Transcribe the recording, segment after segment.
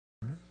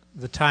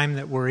the time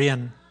that we're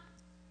in.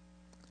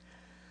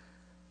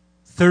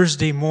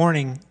 Thursday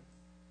morning,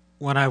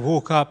 when I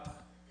woke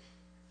up,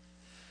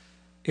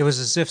 it was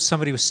as if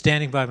somebody was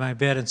standing by my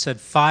bed and said,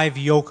 5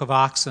 yoke of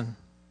oxen.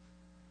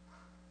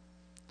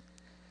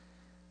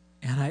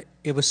 And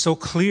it was so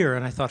clear,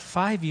 and I thought,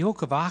 5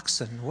 yoke of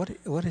oxen,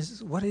 what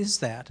is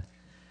that?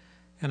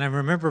 And I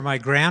remember my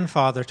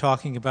grandfather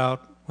talking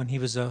about when he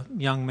was a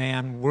young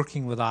man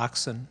working with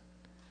oxen.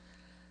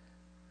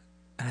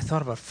 And I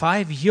thought about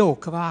 5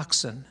 yoke of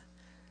oxen.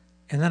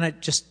 And then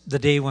the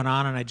day went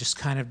on, and I just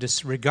kind of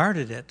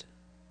disregarded it.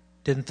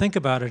 Didn't think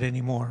about it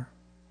anymore.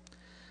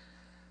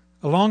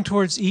 Along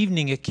towards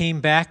evening, it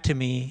came back to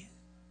me,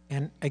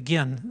 and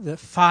again, the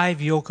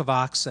 5 yoke of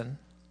oxen.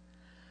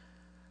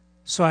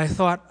 So I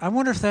thought, I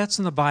wonder if that's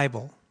in the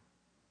Bible.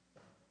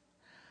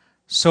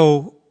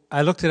 So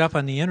I looked it up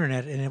on the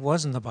internet, and it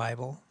was in the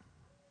Bible.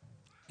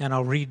 And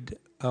I'll read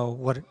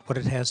what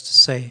it has to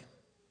say.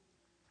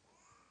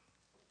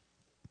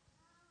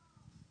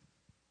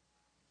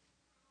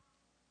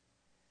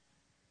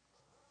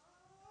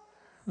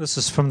 This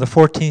is from the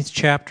 14th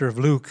chapter of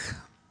Luke.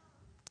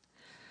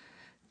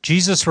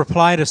 Jesus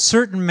replied, "A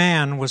certain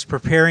man was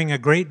preparing a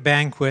great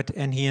banquet,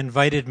 and he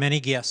invited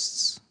many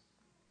guests.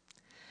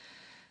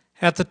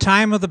 At the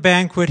time of the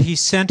banquet, he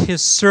sent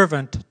his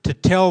servant to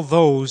tell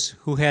those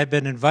who had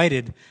been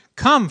invited,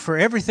 'Come, for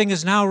everything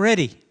is now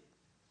ready.'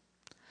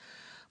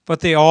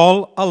 But they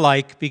all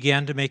alike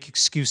began to make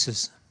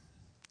excuses.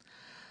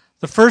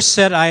 The first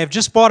said, 'I have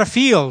just bought a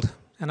field,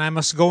 and I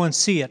must go and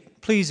see it.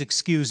 Please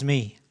excuse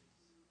me.'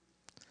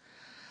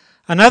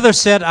 Another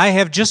said, 'I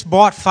have just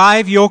bought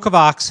 5 yoke of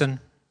oxen,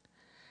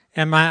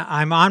 and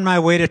I'm on my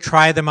way to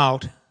try them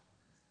out.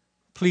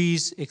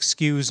 Please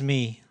excuse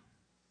me.'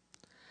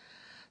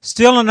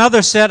 Still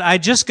another said, 'I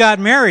just got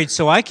married,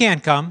 so I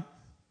can't come.'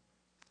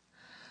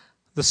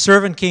 The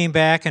servant came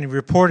back and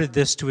reported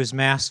this to his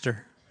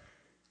master.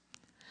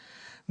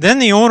 Then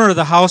the owner of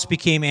the house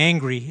became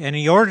angry, and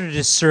he ordered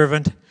his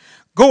servant,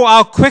 'Go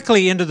out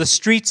quickly into the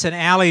streets and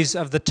alleys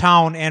of the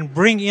town and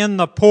bring in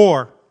the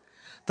poor,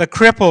 the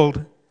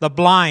crippled, the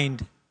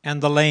blind,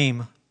 and the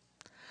lame.'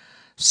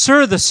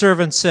 'Sir,' the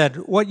servant said,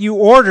 'what you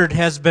ordered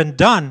has been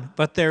done,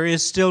 but there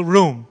is still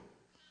room.'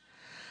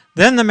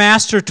 Then the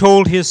master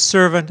told his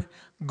servant,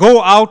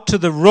 'Go out to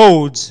the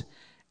roads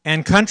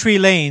and country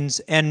lanes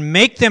and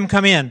make them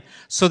come in,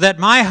 so that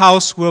my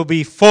house will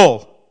be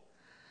full.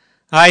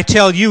 I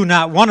tell you,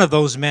 not one of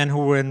those men who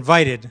were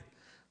invited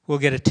will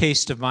get a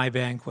taste of my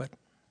banquet.'"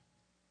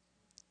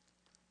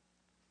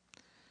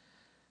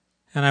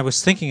 And I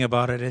was thinking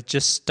about it. It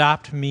just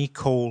stopped me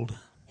cold.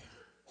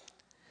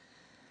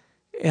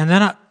 And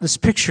then this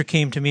picture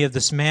came to me of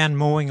this man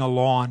mowing a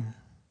lawn.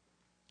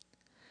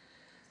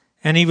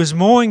 And he was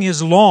mowing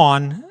his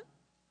lawn,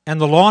 and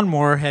the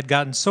lawnmower had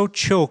gotten so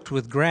choked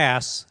with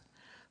grass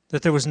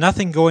that there was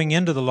nothing going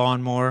into the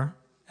lawnmower,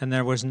 and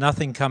there was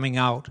nothing coming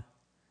out.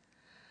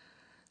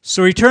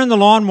 So he turned the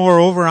lawnmower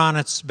over on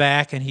its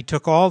back, and he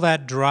took all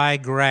that dry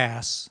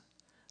grass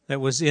that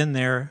was in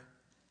there,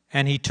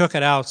 and he took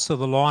it out so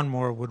the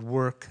lawnmower would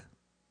work,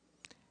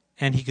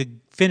 and he could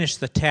finish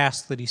the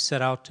task that he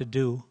set out to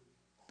do.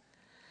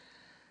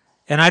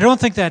 And I don't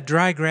think that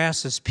dry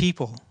grass is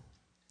people,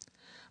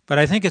 but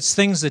I think it's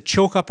things that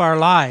choke up our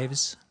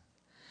lives.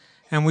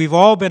 And we've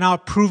all been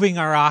out proving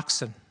our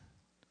oxen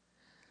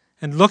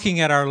and looking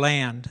at our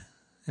land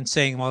and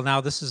saying, well,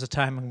 now this is the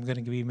time I'm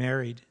going to be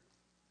married.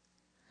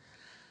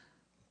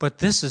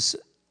 But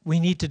we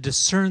need to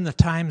discern the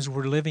times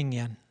we're living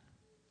in.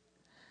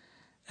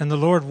 And the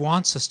Lord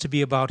wants us to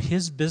be about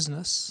His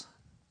business.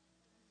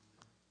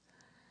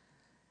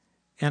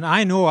 And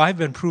I know I've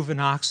been proving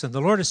oxen.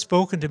 The Lord has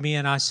spoken to me,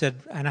 and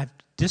I've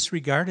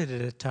disregarded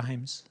it at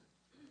times.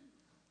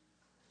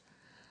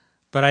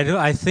 But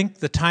I think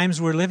the times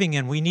we're living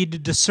in, we need to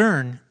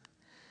discern,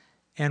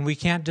 and we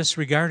can't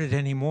disregard it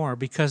anymore,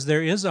 because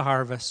there is a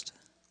harvest,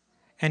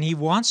 and He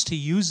wants to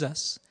use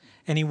us,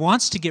 and He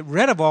wants to get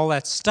rid of all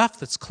that stuff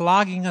that's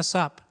clogging us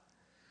up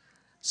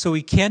so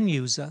He can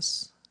use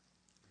us.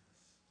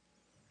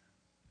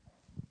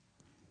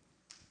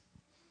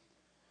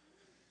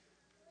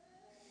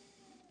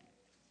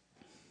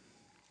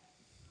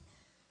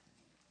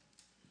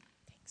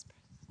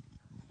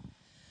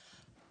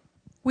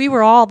 We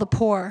were all the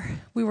poor,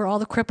 we were all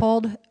the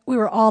crippled, we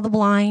were all the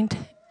blind,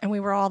 and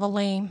we were all the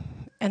lame.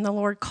 And the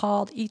Lord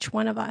called each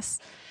one of us.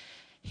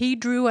 He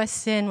drew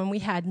us in when we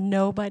had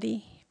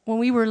nobody. When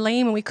we were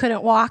lame and we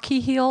couldn't walk,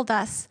 He healed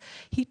us.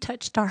 He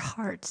touched our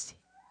hearts.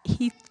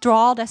 He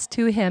drawed us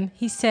to Him.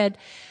 He said,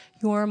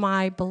 "You're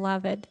my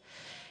beloved."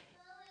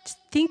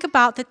 Think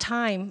about the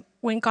time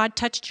when God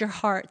touched your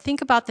heart. Think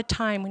about the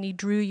time when He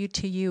drew you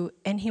to you,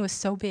 and He was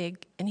so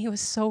big, and He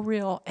was so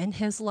real, and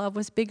His love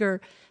was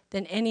bigger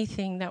than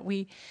anything that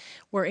we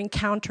were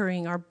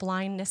encountering, our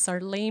blindness,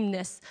 our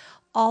lameness,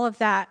 all of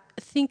that.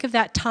 Think of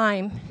that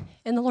time,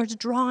 and the Lord's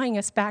drawing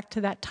us back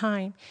to that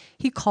time.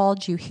 He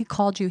called you. He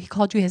called you. He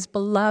called you His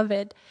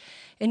beloved,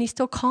 and He's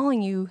still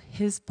calling you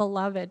His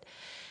beloved.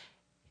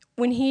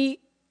 When He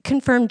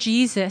confirmed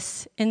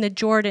Jesus in the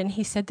Jordan.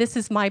 He said, "This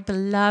is my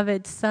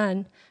beloved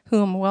son,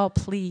 whom I'm well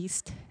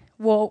pleased."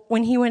 Well,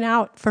 when he went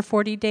out for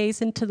 40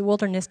 days into the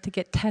wilderness to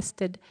get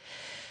tested,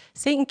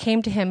 Satan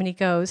came to him and he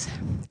goes,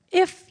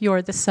 "If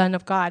you're the Son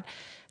of God."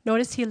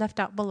 Notice he left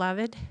out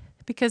beloved,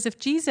 because if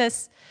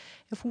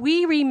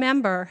we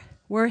remember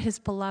we're his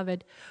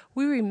beloved,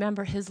 we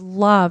remember his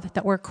love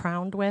that we're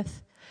crowned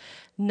with,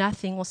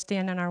 nothing will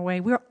stand in our way.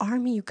 We're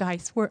army, you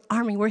guys. We're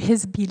army. We're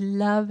his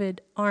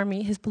beloved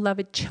army, his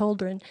beloved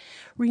children.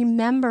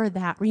 Remember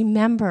that.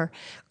 Remember.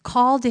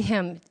 Call to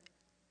him.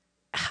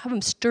 Have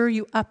him stir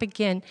you up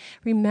again.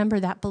 Remember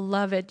that,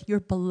 beloved. You're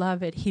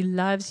beloved. He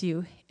loves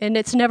you. And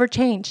it's never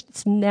changed.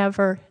 It's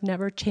never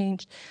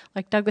changed.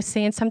 Like Doug was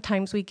saying,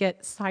 sometimes we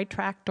get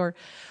sidetracked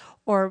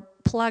or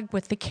plugged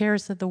with the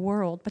cares of the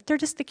world. But they're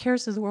just the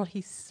cares of the world.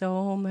 He's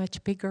so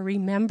much bigger.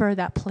 Remember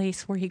that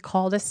place where he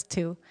called us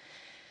to.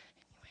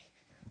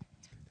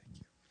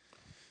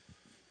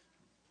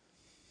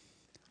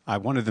 I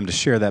wanted them to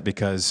share that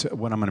because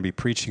what I'm going to be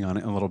preaching on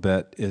in a little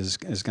bit is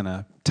going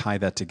to tie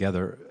that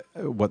together,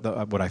 what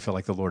I feel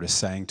like the Lord is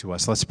saying to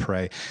us. Let's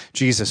pray.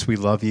 Jesus, we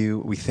love you.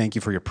 We thank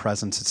you for your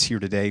presence. It's here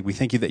today. We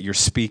thank you that you're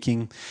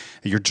speaking,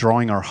 that you're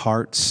drawing our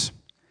hearts.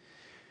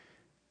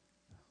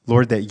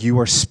 Lord, that you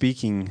are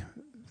speaking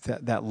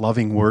that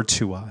loving word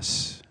to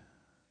us.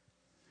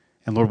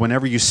 And Lord,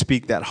 whenever you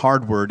speak that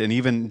hard word, and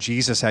even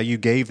Jesus, how you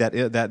gave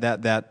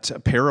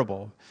that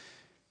parable,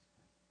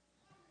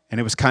 and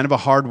it was kind of a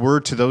hard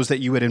word to those that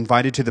you had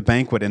invited to the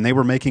banquet, and they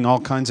were making all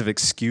kinds of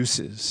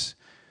excuses.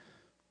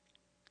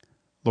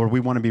 Lord,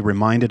 we want to be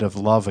reminded of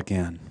love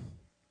again.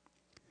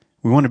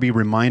 We want to be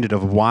reminded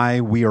of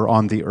why we are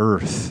on the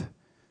earth.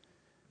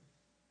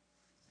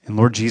 And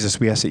Lord Jesus,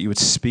 we ask that you would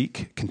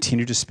speak,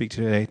 continue to speak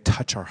today,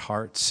 touch our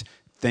hearts.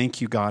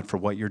 Thank you, God, for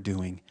what you're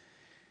doing.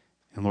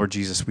 And Lord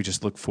Jesus, we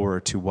just look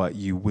forward to what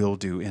you will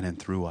do in and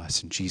through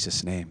us. In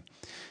Jesus' name,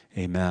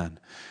 amen.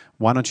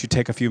 Why don't you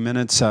take a few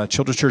minutes?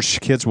 Children's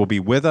Church kids will be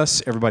with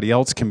us. Everybody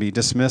else can be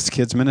dismissed.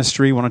 Kids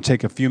ministry, want to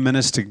take a few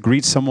minutes to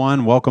greet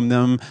someone, welcome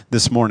them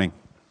this morning.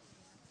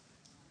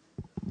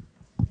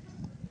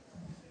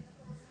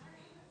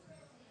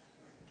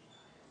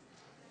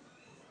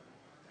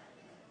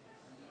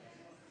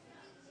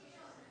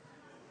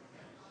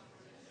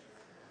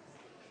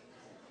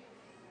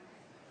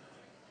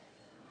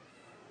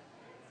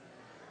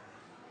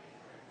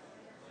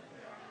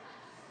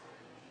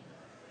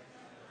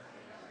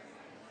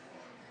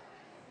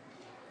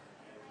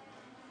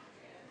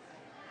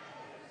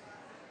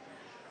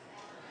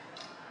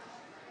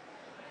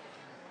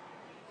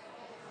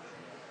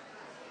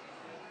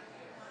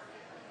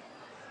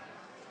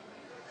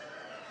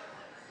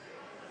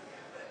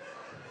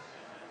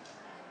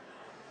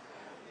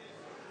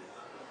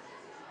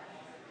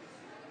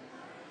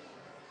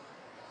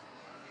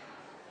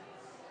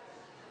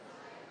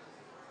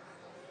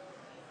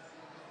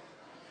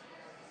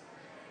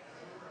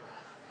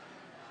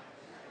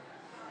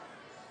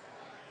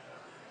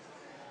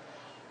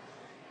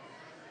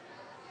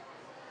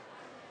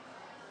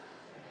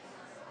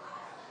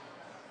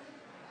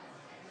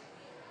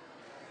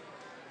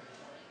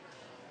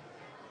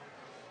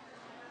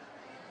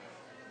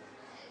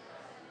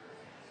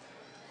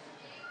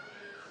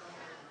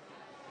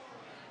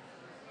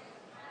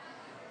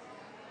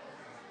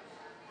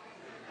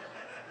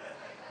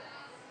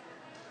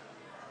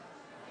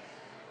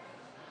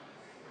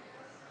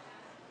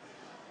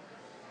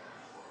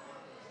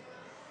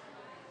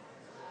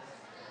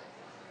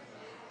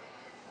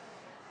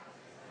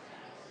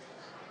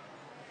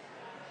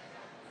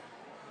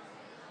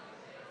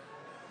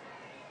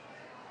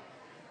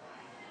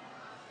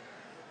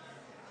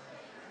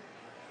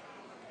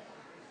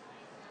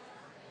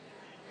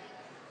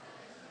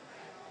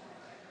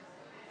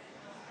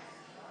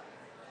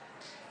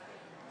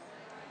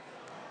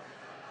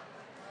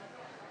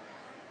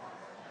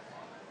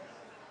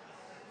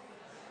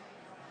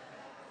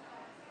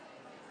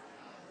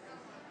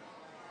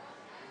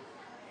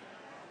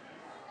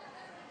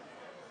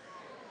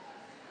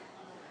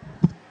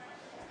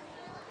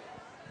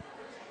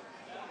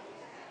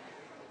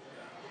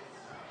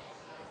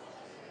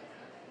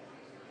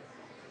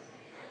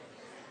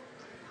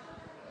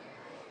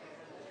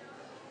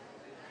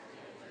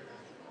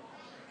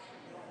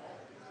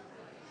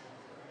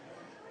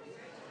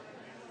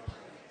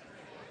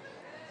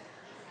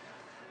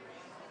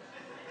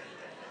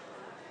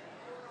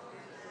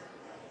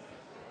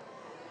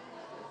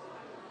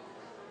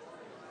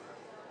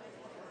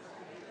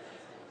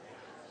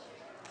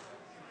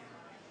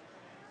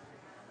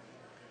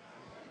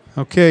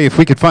 Okay, if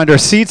we could find our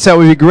seats, that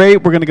would be great.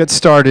 We're going to get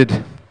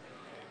started.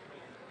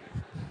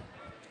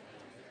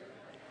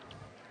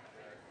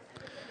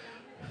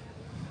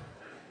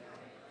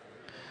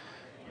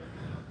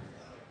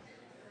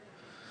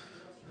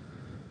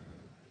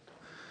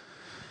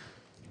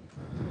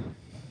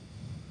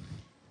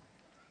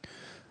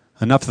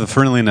 Enough of the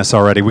friendliness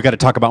already. We got to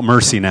talk about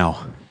mercy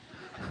now.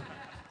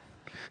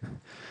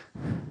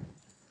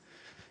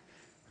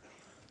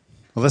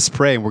 Well, let's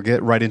pray and we'll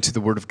get right into the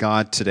Word of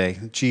God today.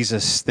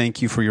 Jesus,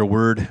 thank you for your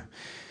Word.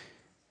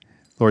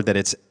 Lord,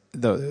 that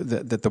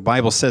that the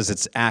Bible says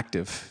it's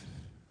active,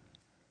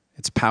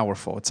 it's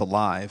powerful, it's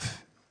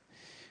alive.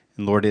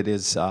 And Lord, it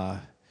is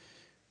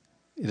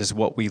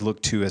what we look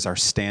to as our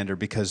standard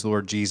because,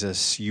 Lord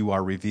Jesus, you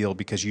are revealed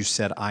because you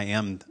said, I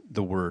am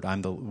the Word.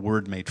 I'm the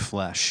Word made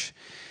flesh.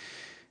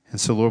 And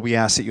so, Lord, we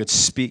ask that you would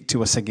speak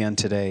to us again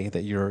today,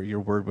 that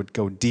your Word would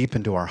go deep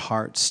into our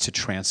hearts to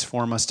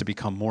transform us, to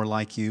become more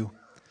like you.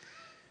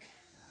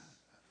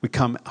 We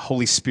come,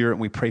 Holy Spirit, and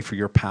we pray for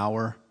your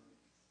power.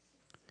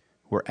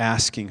 We're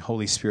asking,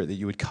 Holy Spirit, that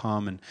you would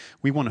come, and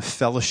we want to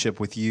fellowship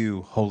with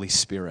you, Holy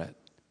Spirit.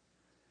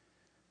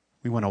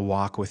 We want to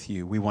walk with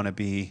you. We want to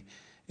be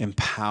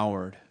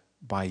empowered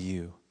by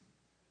you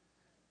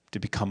to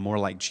become more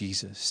like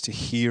Jesus, to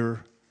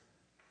hear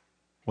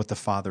what the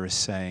Father is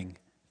saying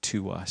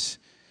to us.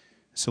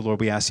 So, Lord,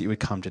 we ask that you would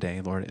come today,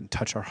 Lord, and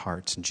touch our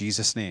hearts. In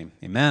Jesus' name,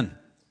 amen.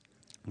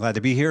 Glad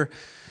to be here.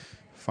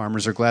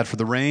 Farmers are glad for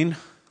the rain.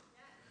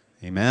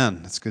 Amen.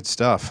 That's good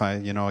stuff. I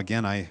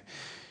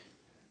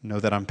know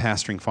that I'm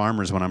pastoring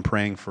farmers when I'm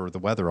praying for the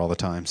weather all the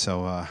time.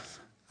 So I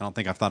don't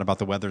think I've thought about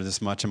the weather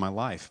this much in my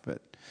life,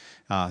 but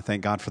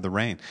thank God for the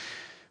rain.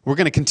 We're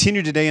going to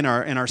continue today in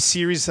our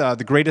series,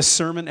 The Greatest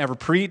Sermon Ever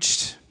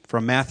Preached,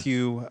 from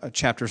Matthew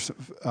chapters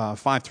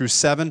 5 through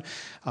 7.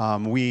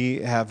 We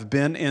have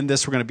been in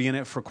this. We're going to be in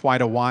it for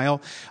quite a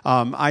while.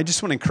 I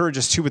just want to encourage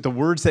us, too, with the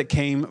words that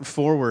came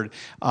forward,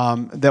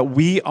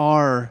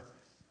 that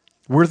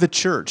we're the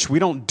church. We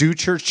don't do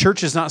church.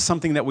 Church is not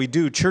something that we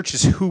do. Church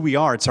is who we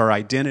are. It's our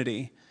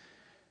identity.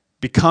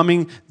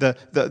 Becoming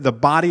the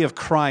body of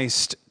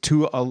Christ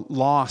to a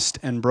lost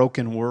and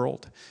broken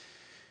world.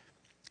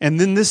 And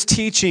then this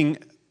teaching,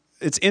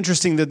 it's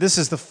interesting that this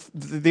is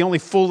the only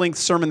full-length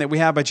sermon that we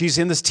have by Jesus.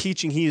 In this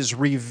teaching, he is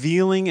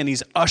revealing and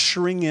he's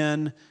ushering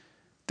in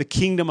the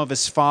kingdom of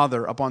his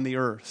Father upon the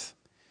earth.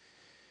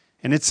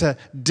 And it's a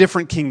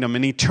different kingdom,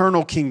 an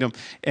eternal kingdom.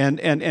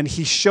 And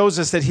he shows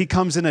us that he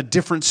comes in a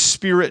different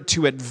spirit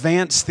to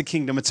advance the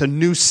kingdom. It's a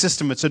new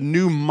system. It's a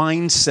new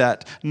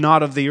mindset,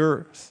 not of the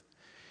earth.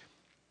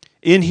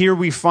 In here,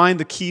 we find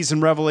the keys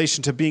in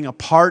Revelation to being a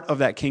part of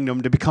that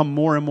kingdom, to become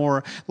more and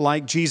more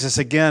like Jesus.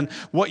 Again,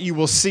 what you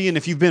will see, and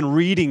if you've been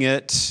reading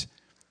it,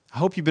 I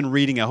hope you've been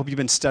reading, I hope you've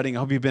been studying, I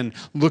hope you've been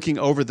looking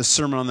over the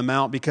Sermon on the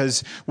Mount,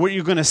 because what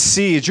you're going to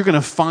see is you're going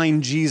to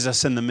find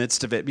Jesus in the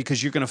midst of it,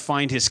 because you're going to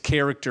find his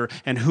character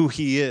and who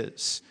he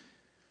is.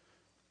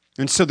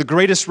 And so the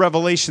greatest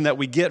revelation that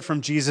we get from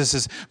Jesus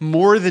is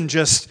more than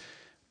just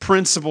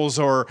principles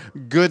or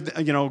good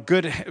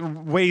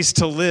ways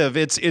to live.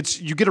 It's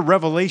you get a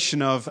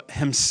revelation of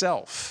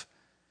himself,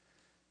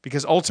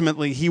 because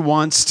ultimately he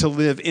wants to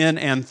live in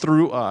and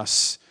through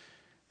us,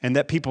 and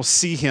that people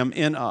see him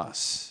in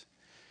us.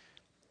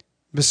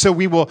 So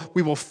we will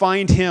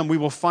find him, we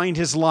will find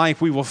his life,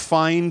 we will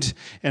find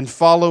and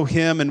follow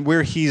him and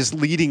where he is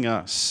leading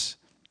us.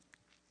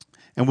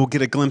 And we'll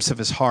get a glimpse of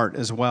his heart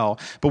as well.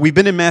 But we've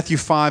been in Matthew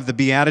 5, the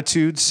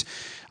Beatitudes.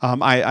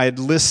 I had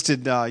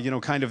listed,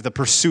 kind of the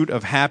pursuit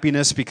of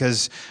happiness,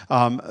 because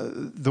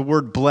the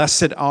word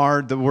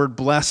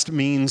blessed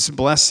means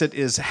blessed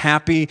is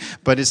happy,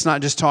 but it's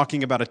not just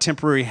talking about a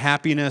temporary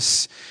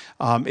happiness.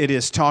 It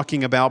is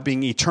talking about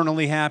being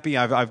eternally happy.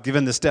 I've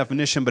given this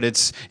definition, but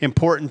it's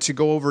important to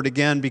go over it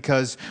again,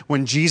 because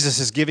when Jesus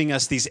is giving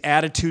us these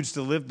attitudes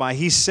to live by,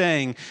 he's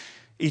saying,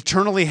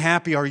 eternally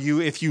happy are you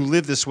if you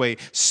live this way.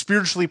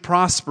 Spiritually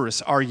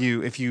prosperous are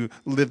you if you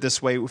live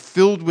this way.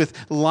 Filled with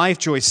life,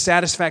 joy,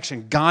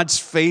 satisfaction, God's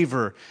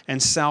favor,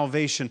 and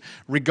salvation,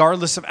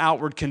 regardless of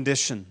outward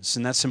conditions.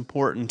 And that's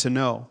important to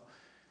know,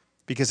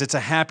 because it's a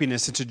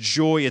happiness, it's a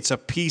joy, it's a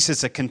peace,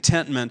 it's a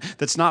contentment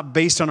that's not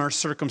based on our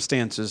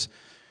circumstances.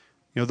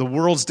 The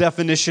world's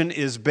definition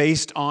is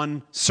based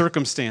on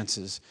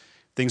circumstances.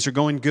 Things are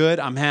going good,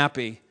 I'm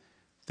happy.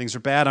 Things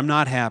are bad, I'm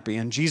not happy.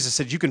 And Jesus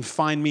said, you can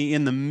find me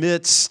in the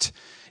midst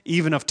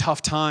even of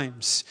tough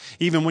times.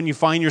 Even when you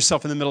find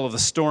yourself in the middle of the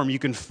storm, you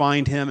can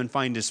find him and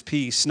find his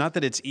peace. Not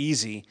that it's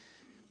easy,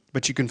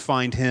 but you can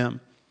find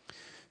him.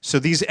 So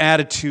these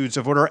attitudes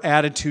of what our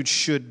attitudes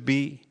should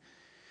be.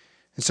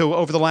 And so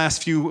over the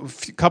last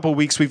couple of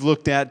weeks, we've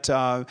looked at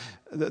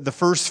the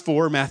first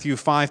four, Matthew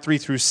 5, 3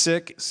 through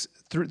 6.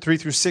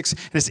 And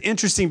it's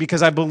interesting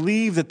because I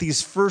believe that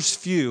these first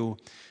few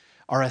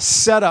are a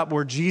setup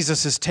where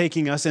Jesus is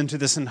taking us into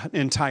this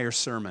entire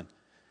sermon.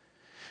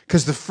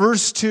 Because the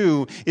first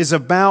two is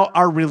about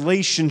our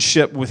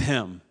relationship with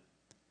him.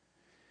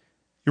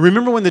 You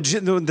remember when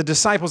the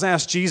disciples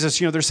asked Jesus,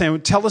 they're saying,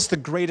 tell us the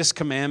greatest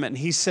commandment. And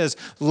he says,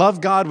 love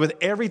God with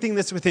everything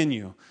that's within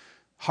you.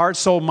 Heart,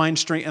 soul, mind,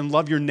 strength, and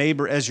love your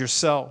neighbor as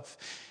yourself.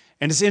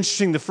 And it's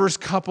interesting, the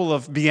first couple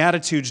of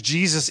Beatitudes,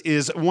 Jesus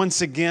is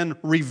once again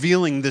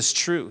revealing this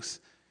truth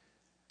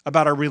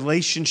about our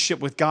relationship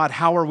with God.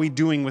 How are we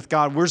doing with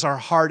God? Where's our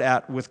heart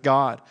at with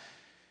God?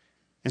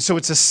 And so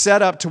it's a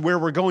setup to where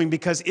we're going,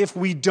 because if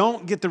we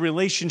don't get the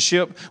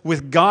relationship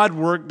with God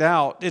worked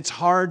out, it's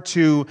hard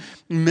to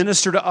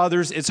minister to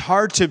others. It's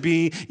hard to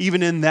be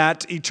even in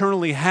that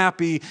eternally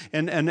happy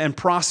and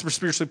prosperous,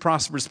 spiritually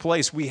prosperous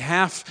place. We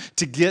have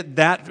to get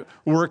that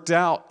worked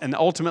out. And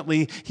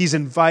ultimately, he's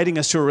inviting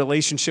us to a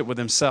relationship with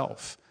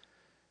himself.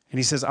 And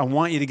he says, I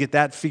want you to get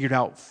that figured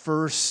out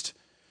first.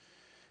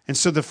 And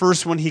so the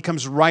first one, he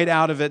comes right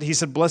out of it. He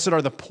said, blessed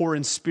are the poor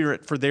in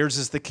spirit, for theirs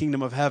is the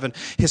kingdom of heaven.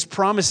 His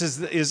promise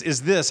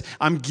is this: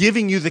 I'm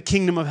giving you the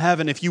kingdom of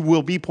heaven if you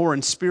will be poor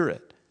in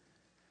spirit.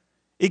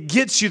 It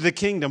gets you the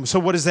kingdom. So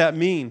what does that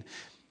mean?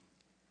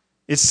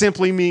 It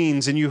simply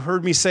means, and you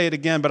heard me say it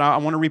again, but I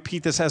want to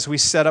repeat this as we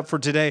set up for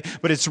today,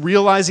 but it's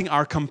realizing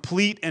our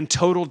complete and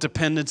total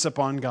dependence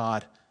upon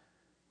God.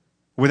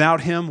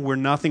 Without him, we're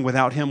nothing.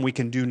 Without him, we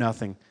can do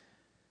nothing.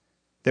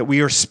 That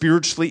we are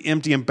spiritually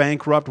empty and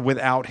bankrupt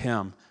without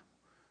him.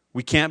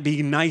 We can't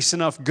be nice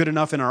enough, good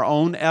enough in our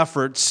own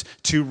efforts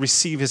to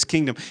receive his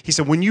kingdom. He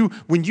said, when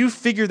you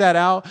figure that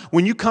out,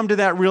 when you come to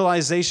that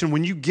realization,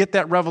 when you get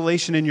that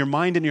revelation in your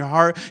mind and your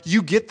heart,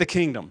 you get the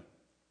kingdom.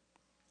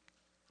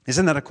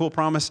 Isn't that a cool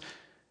promise?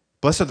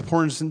 Blessed are the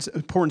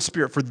poor in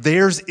spirit, for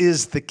theirs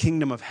is the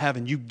kingdom of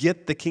heaven. You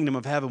get the kingdom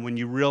of heaven when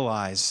you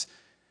realize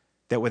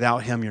that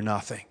without him, you're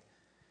nothing.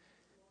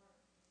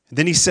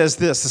 Then he says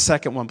this, the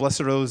second one,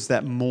 blessed are those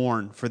that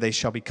mourn, for they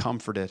shall be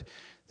comforted.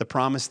 The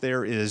promise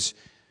there is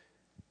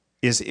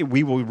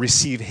we will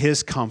receive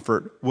his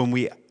comfort when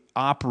we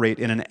operate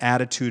in an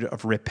attitude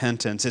of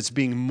repentance. It's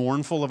being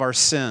mournful of our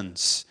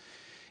sins.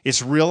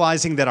 It's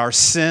realizing that our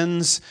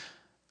sins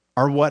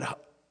are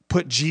what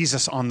put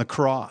Jesus on the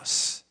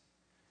cross,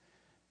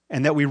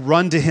 and that we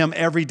run to him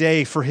every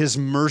day for his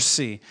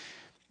mercy.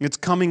 It's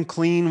coming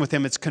clean with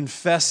him. It's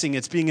confessing.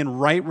 It's being in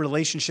right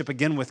relationship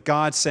again with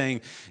God,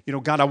 saying,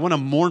 God, I want to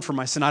mourn for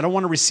my sin. I don't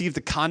want to receive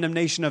the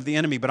condemnation of the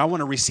enemy, but I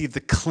want to receive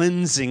the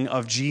cleansing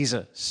of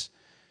Jesus.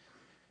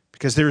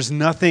 Because there's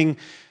nothing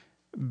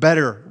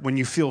better when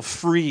you feel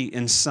free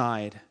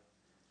inside.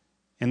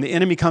 And the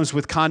enemy comes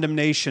with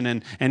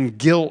condemnation and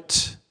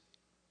guilt.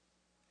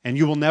 And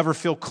you will never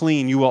feel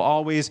clean. You will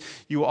always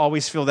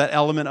feel that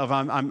element of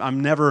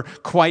I'm never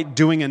quite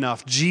doing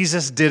enough.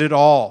 Jesus did it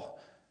all.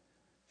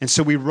 And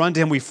so we run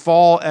to him, we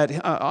fall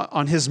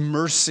on his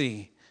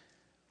mercy,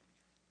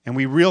 and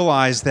we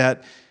realize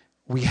that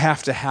we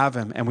have to have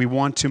him, and we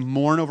want to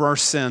mourn over our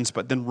sins,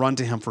 but then run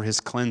to him for his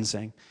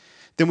cleansing.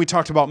 Then we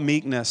talked about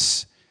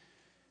meekness.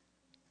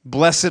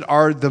 Blessed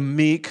are the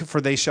meek, for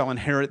they shall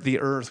inherit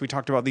the earth. We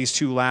talked about these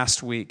two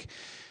last week.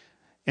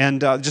 And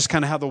just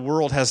kind of how the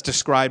world has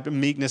described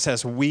meekness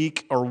as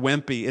weak or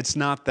wimpy. It's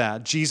not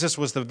that. Jesus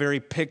was the very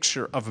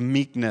picture of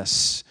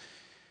meekness.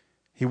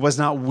 He was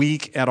not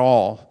weak at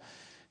all.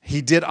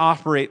 He did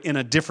operate in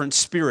a different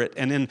spirit,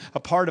 and in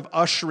a part of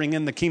ushering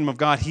in the kingdom of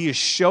God, he is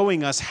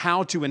showing us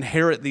how to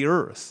inherit the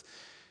earth.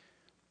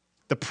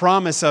 The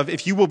promise of,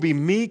 if you will be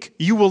meek,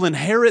 you will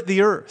inherit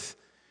the earth.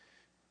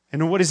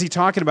 And what is he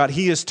talking about?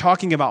 He is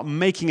talking about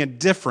making a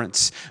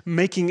difference,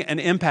 making an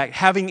impact,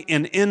 having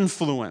an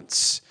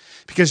influence.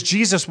 Because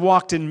Jesus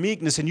walked in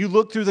meekness, and you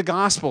look through the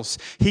Gospels,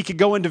 he could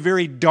go into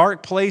very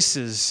dark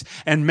places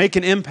and make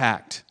an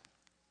impact.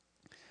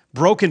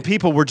 Broken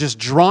people were just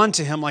drawn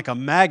to him like a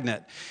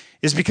magnet.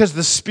 Is because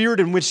the spirit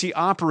in which he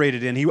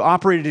operated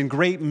in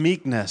great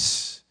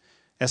meekness.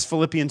 As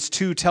Philippians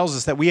 2 tells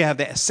us, that we have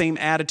the same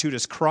attitude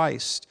as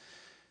Christ,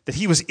 that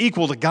he was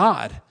equal to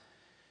God.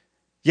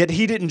 Yet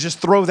he didn't just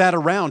throw that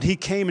around. He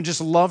came and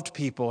just loved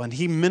people, and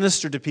he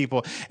ministered to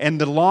people,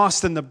 and the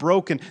lost and the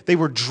broken, they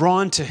were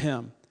drawn to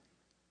him.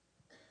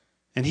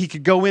 And he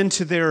could go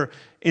into their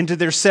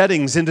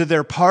settings, into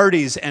their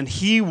parties, and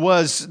he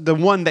was the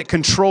one that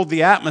controlled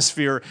the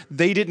atmosphere.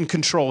 They didn't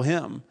control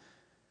him.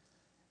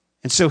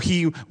 And so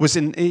he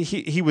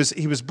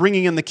was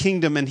bringing in the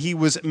kingdom, and he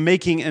was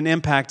making an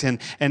impact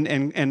and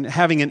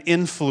having an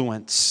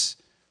influence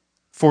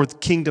for the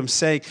kingdom's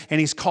sake. And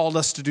he's called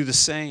us to do the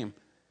same.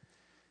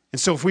 And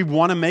so if we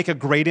want to make a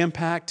great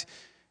impact,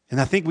 and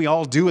I think we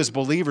all do as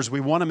believers, we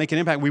want to make an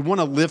impact. We want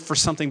to live for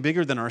something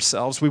bigger than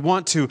ourselves. We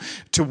want to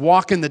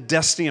walk in the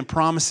destiny and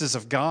promises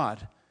of God.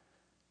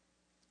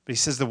 But he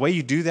says the way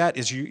you do that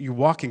is you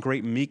walk in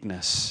great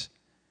meekness.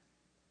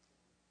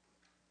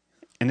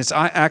 And it's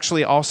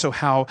actually also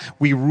how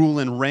we rule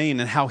and reign,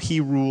 and how he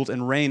ruled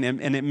and reigned.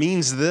 And it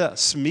means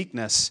this,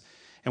 meekness.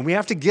 And we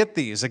have to get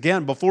these.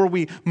 Again, before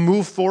we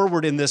move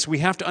forward in this, we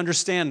have to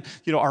understand,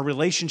 our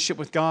relationship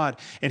with God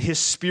and his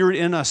spirit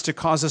in us to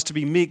cause us to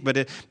be meek.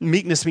 But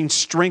meekness means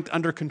strength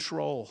under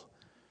control,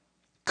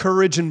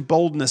 courage and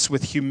boldness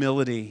with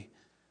humility,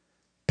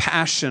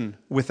 passion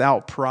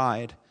without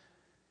pride.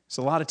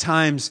 So a lot of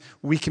times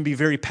we can be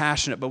very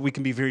passionate, but we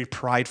can be very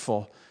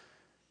prideful.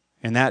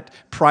 And that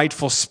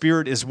prideful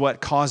spirit is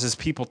what causes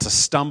people to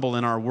stumble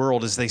in our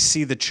world as they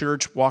see the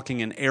church walking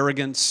in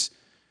arrogance.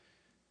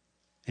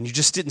 And you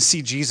just didn't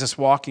see Jesus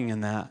walking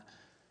in that.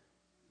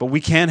 But we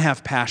can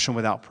have passion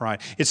without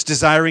pride. It's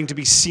desiring to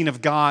be seen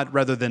of God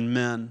rather than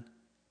men.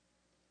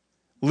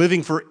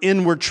 living for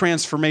inward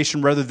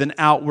transformation rather than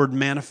outward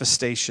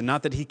manifestation.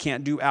 Not that he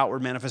can't do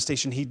outward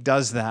manifestation, he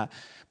does that.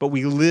 But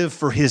we live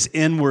for his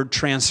inward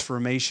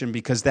transformation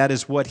because that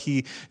is what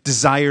he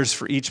desires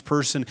for each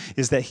person,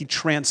 is that he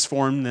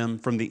transform them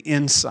from the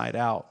inside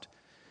out.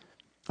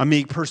 A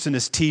meek person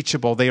is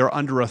teachable. They are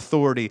under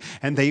authority,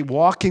 and they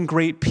walk in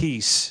great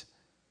peace.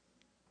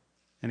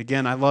 And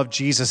again, I love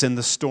Jesus in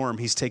the storm.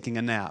 He's taking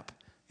a nap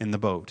in the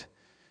boat.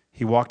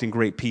 He walked in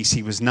great peace.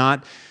 He was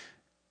not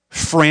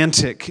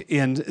frantic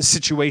in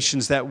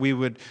situations that we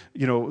would,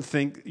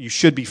 think you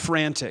should be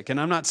frantic. And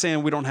I'm not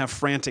saying we don't have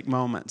frantic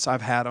moments.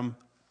 I've had them.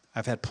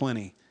 I've had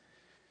plenty.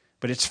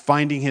 But it's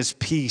finding his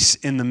peace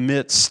in the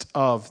midst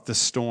of the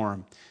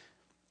storm.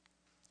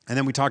 And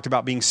then we talked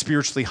about being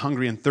spiritually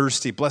hungry and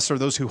thirsty. Blessed are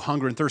those who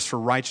hunger and thirst for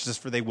righteousness,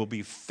 for they will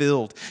be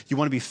filled. You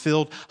want to be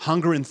filled?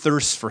 Hunger and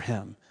thirst for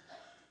him.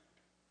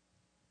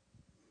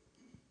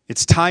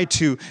 It's tied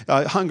to,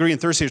 hungry and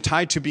thirsty are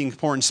tied to being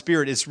poor in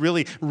spirit. It's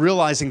really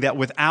realizing that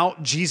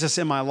without Jesus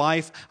in my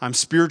life, I'm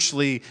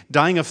spiritually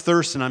dying of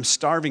thirst and I'm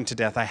starving to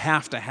death. I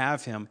have to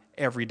have him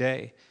every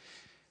day.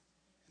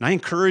 And I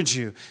encourage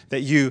you that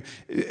you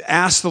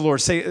ask the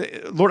Lord,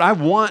 say, Lord, I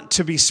want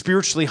to be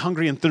spiritually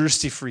hungry and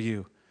thirsty for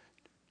you.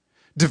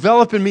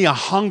 Develop in me a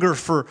hunger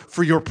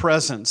for your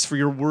presence, for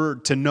your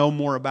word, to know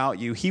more about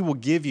you. He will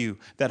give you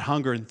that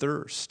hunger and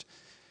thirst.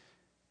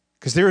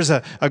 Because there is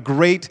a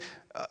great,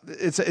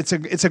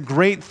 it's a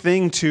great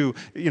thing to,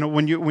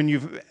 when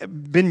you've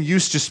been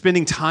used to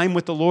spending time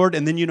with the Lord,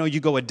 and then you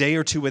go a day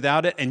or two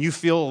without it, and you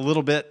feel a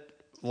little bit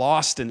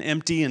lost and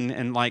empty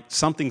and like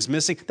something's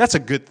missing. That's a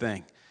good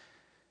thing.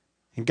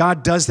 And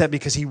God does that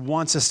because he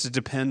wants us to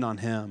depend on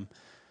him,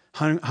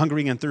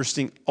 hungering and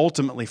thirsting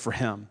ultimately for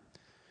him.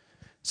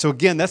 So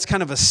again, that's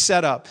kind of a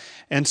setup.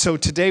 And so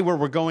today where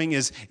we're going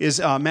is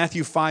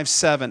Matthew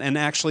 5:7, and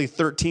actually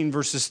 13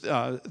 verses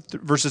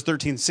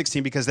 13 and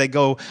 16, because they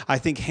go, I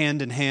think,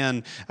 hand in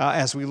hand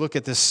as we look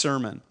at this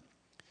sermon.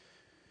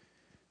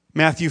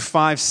 Matthew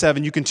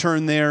 5:7, you can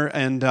turn there,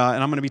 and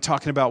I'm going to be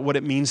talking about what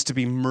it means to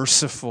be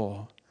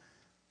merciful.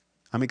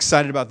 I'm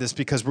excited about this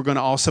because we're going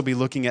to also be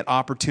looking at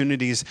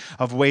opportunities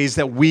of ways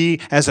that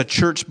we as a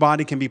church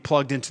body can be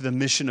plugged into the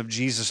mission of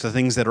Jesus, the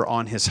things that are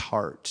on his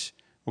heart.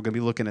 We're going to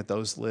be looking at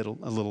those a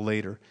little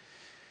later.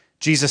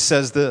 Jesus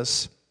says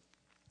this,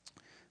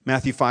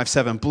 Matthew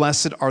 5:7,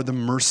 blessed are the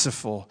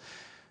merciful,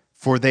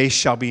 for they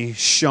shall be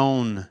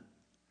shown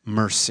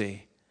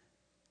mercy.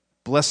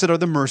 Blessed are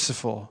the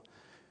merciful,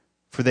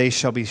 for they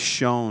shall be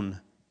shown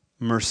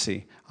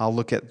mercy. I'll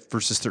look at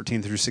verses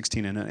 13 through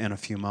 16 in a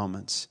few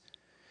moments.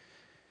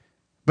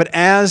 But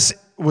as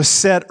was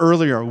said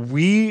earlier,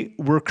 we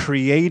were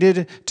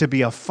created to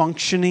be a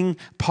functioning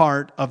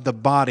part of the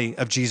body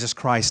of Jesus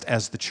Christ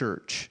as the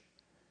church.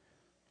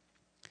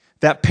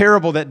 That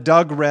parable that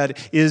Doug read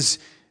is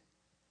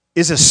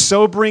a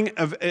sobering,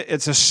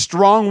 it's a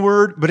strong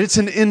word, but it's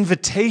an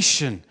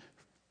invitation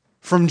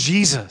from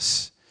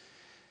Jesus.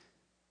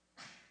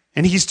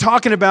 And he's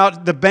talking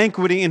about the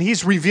banqueting, and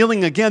he's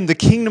revealing again the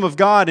kingdom of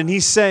God, and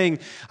he's saying,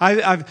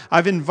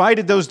 I've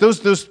invited those.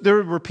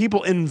 There were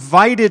people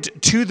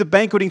invited to the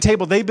banqueting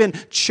table. They've been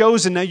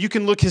chosen. Now you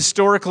can look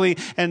historically,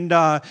 and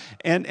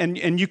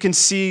you can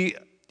see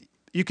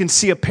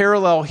a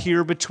parallel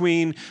here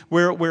between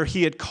where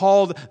he had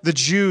called the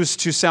Jews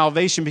to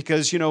salvation,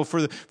 because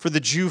for the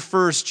Jew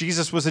first,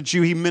 Jesus was a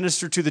Jew. He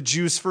ministered to the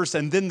Jews first,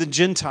 and then the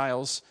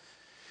Gentiles.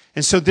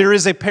 And so there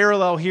is a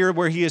parallel here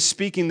where he is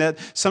speaking that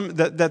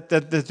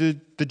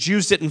the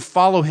Jews didn't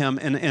follow him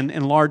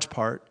in large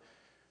part.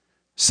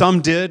 Some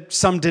did,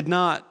 some did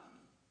not.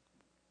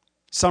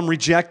 Some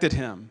rejected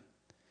him.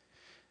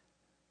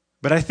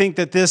 But I think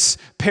that this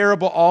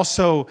parable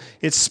also,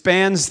 it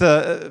spans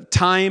the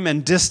time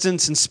and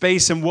distance and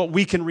space, and what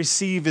we can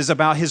receive is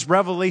about his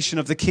revelation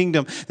of the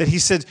kingdom. That he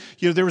said,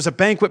 there was a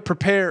banquet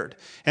prepared.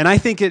 And I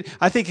think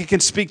it can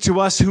speak to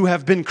us who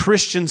have been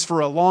Christians for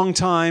a long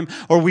time,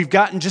 or we've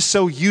gotten just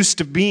so used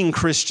to being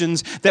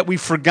Christians that we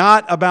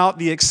forgot about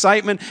the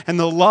excitement and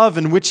the love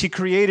in which he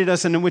created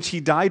us and in which he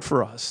died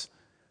for us.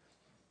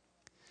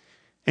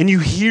 And you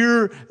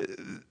hear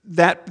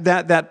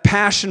that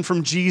passion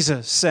from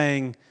Jesus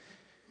saying,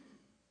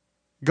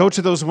 go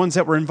to those ones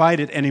that were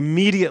invited, and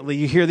immediately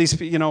you hear these,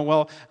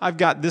 well, I've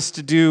got this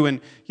to do,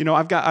 and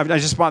I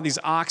just bought these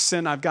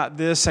oxen, I've got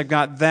this, I've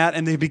got that,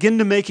 and they begin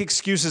to make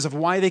excuses of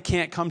why they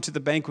can't come to the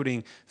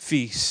banqueting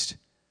feast.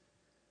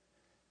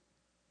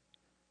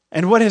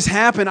 And what has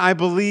happened, I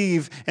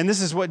believe, and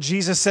this is what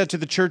Jesus said to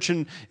the church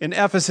in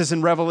Ephesus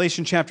in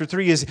Revelation chapter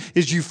 3, is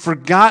you've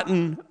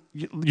forgotten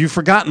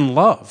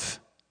love.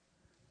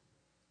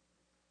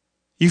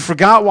 You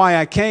forgot why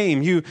I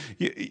came. You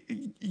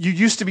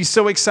used to be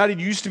so excited.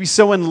 You used to be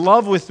so in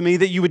love with me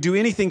that you would do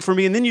anything for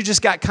me. And then you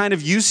just got kind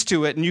of used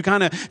to it. And you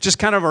kind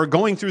of are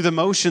going through the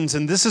motions.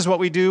 And this is what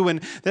we do. And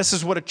this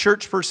is what a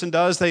church person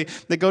does. They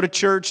go to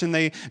church and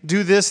they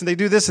do this and they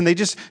do this. And they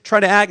just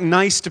try to act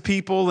nice to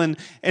people. And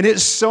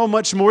it's so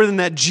much more than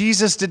that.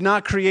 Jesus did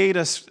not create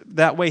us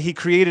that way. He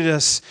created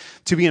us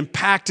to be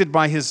impacted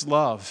by his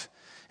love.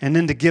 And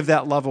then to give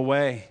that love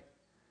away.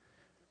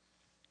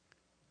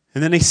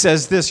 And then he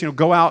says this,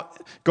 go out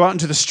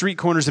into the street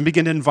corners and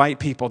begin to invite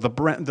people,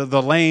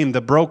 the lame,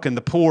 the broken,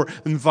 the poor,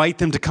 invite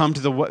them to come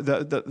to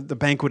the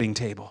banqueting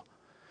table.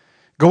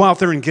 Go out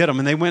there and get them.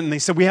 And they went and they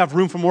said, we have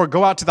room for more.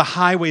 Go out to the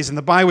highways and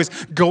the byways.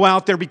 Go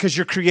out there because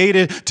you're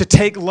created to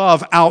take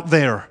love out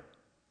there.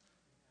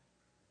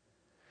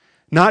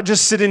 Not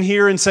just sit in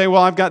here and say,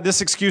 well, I've got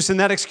this excuse and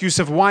that excuse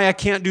of why I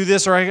can't do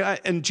this.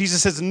 And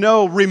Jesus says,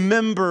 no,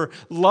 remember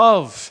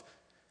love.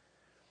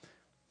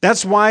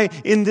 That's why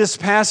in this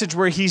passage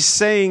where he's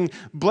saying,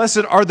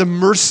 blessed are the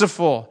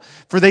merciful,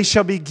 for they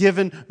shall be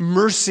given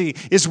mercy,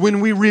 is when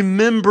we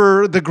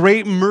remember the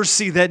great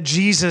mercy that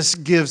Jesus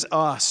gives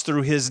us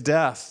through his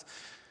death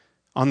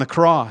on the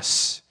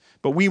cross.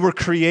 But we were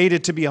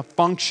created to be a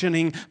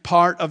functioning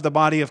part of the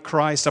body of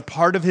Christ, a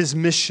part of his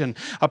mission,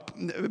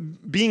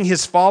 being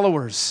his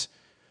followers.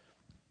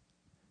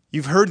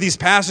 You've heard these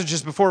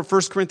passages before.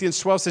 1 Corinthians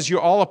 12 says you're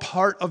all a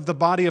part of the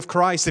body of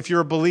Christ if you're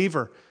a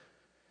believer.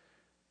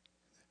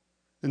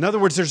 In other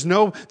words, there's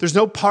no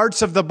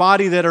parts of the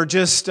body that are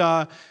just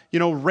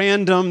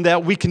random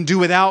that we can do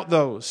without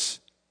those.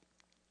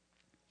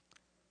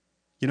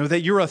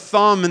 That you're a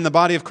thumb in the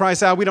body of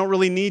Christ. We don't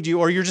really need you.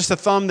 Or you're just a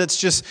thumb that's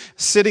just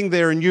sitting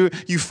there and you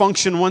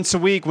function once a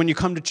week when you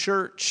come to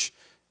church.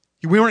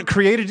 We weren't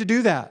created to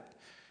do that.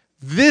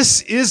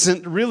 This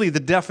isn't really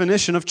the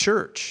definition of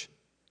church.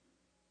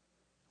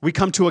 We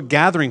come to a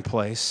gathering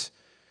place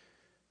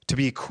to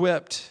be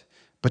equipped,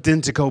 but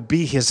then to go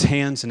be his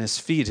hands and his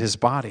feet, his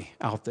body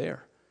out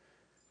there.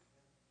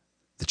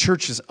 The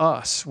church is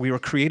us. We were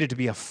created to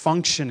be a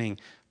functioning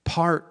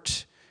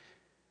part.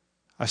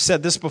 I've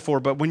said this before,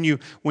 but when you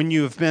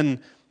have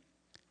been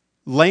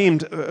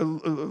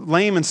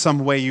lame in some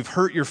way, you've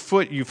hurt your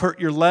foot, you've hurt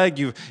your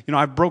leg,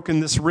 I've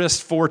broken this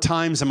wrist 4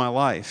 times in my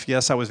life.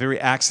 Yes, I was very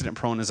accident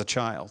prone as a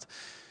child.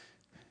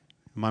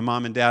 My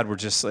mom and dad were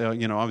just, I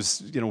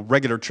was,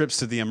 regular trips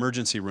to the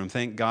emergency room.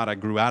 Thank God I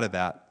grew out of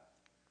that.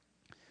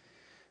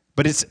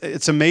 But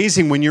it's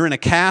amazing when you're in a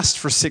cast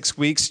for 6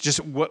 weeks, just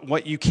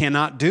what you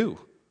cannot do.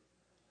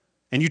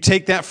 And you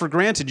take that for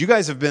granted. You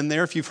guys have been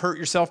there. If you've hurt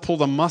yourself,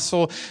 pulled a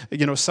muscle,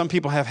 some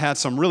people have had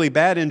some really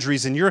bad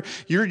injuries, and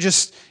you're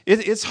just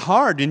it's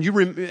hard. And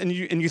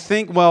you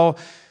think, well,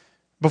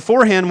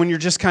 beforehand when you're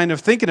just kind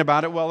of thinking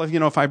about it, well,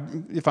 if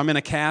I'm in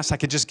a cast, I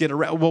could just get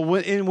around. Well,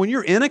 when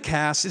you're in a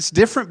cast, it's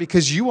different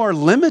because you are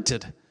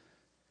limited,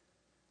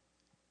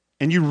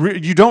 and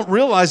you don't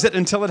realize it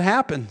until it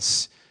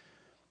happens.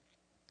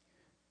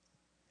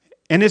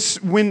 And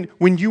it's when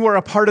you are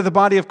a part of the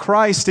body of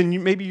Christ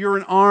and maybe you're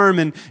an arm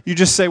and you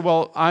just say,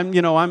 well, I'm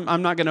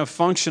not going to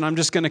function. I'm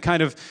just going to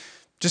kind of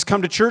just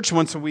come to church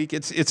once a week.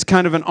 It's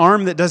kind of an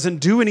arm that doesn't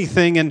do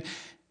anything, and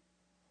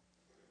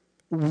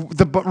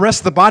the rest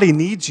of the body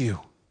needs you.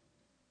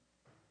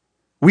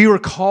 We were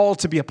called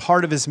to be a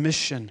part of his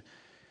mission.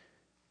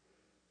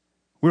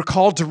 We're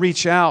called to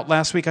reach out.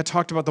 Last week I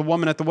talked about the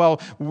woman at the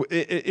well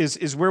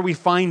is where we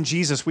find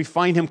Jesus. We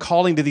find him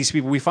calling to these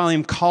people. We find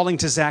him calling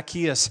to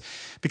Zacchaeus.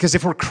 Because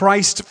if we're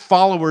Christ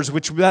followers,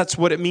 which that's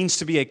what it means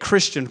to be a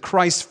Christian,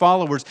 Christ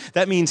followers,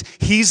 that means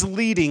he's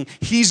leading,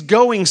 he's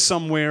going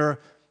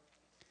somewhere,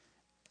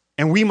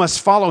 and we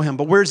must follow him.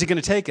 But where is he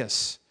going to take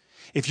us?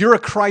 If you're a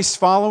Christ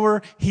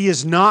follower, he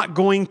is not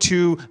going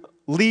to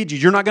lead you.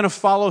 You're not going to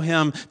follow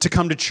him to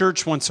come to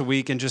church once a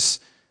week and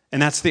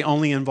that's the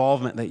only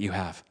involvement that you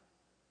have.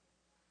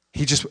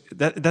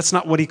 That's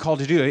not what he called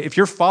to do. If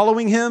you're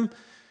following him,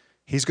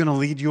 he's going to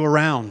lead you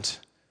around.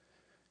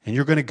 And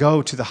you're going to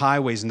go to the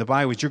highways and the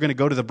byways. You're going to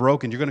go to the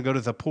broken. You're going to go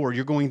to the poor.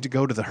 You're going to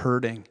go to the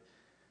hurting.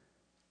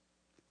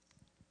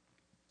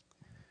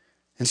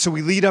 And so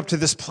we lead up to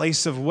this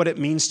place of what it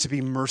means to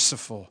be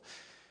merciful.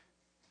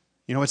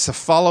 It's the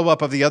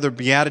follow-up of the other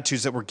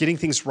Beatitudes that we're getting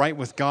things right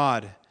with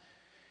God.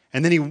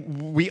 And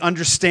then we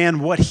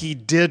understand what he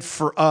did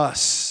for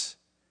us.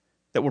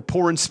 That we're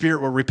poor in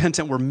spirit, we're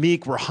repentant, we're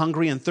meek, we're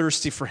hungry and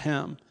thirsty for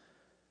him.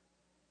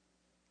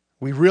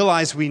 We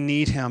realize we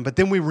need him, but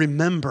then we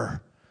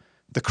remember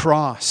the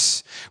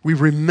cross. We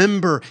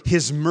remember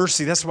his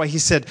mercy. That's why he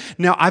said,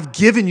 now I've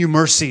given you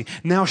mercy.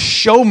 Now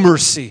show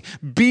mercy.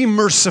 Be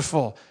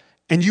merciful,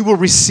 and you will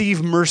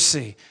receive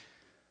mercy.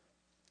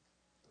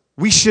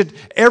 We should,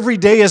 every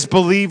day as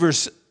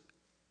believers,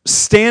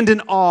 stand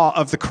in awe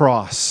of the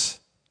cross.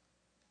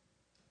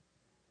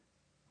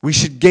 We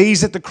should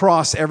gaze at the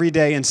cross every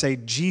day and say,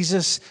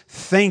 Jesus,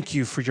 thank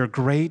you for your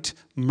great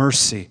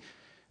mercy,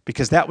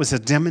 because that was a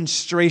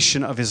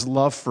demonstration of his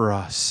love for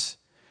us,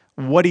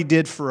 what he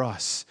did for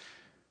us.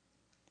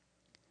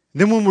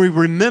 Then when we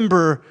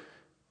remember,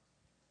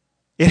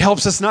 it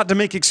helps us not to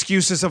make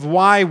excuses of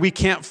why we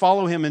can't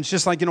follow him. And it's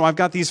just like, I've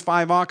got these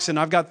 5 oxen,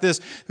 I've got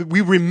this.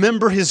 We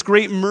remember his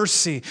great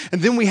mercy,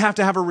 and then we have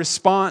to have a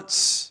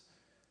response.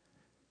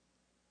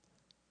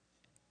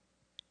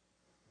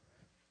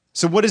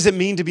 So what does it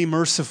mean to be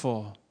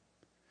merciful?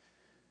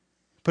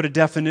 Put a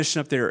definition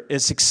up there.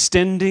 It's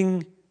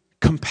extending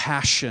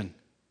compassion.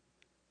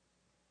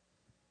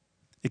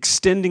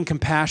 Extending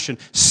compassion.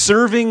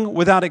 Serving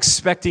without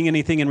expecting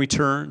anything in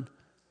return.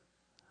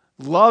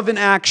 Love in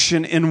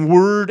action, in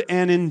word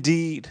and in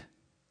deed.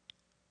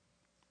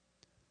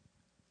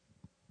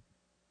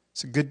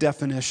 It's a good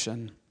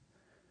definition.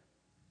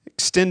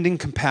 Extending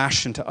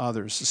compassion to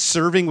others,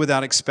 serving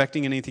without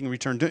expecting anything in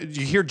return. Do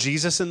you hear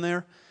Jesus in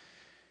there?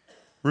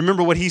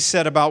 Remember what he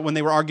said about when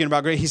they were arguing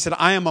about grace. He said,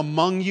 I am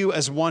among you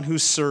as one who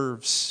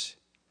serves.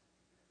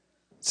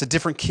 It's a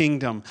different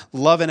kingdom.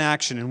 Love in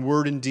action, in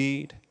word and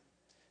deed.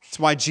 That's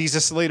why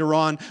Jesus later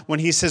on, when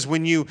he says,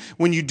 when you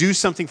do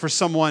something for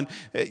someone,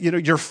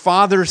 your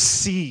Father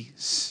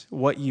sees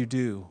what you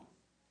do.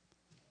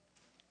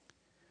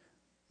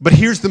 But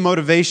here's the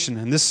motivation,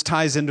 and this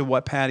ties into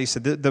what Patty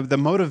said. The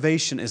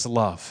motivation is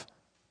love.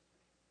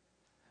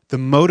 The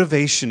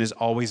motivation is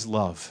always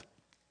love.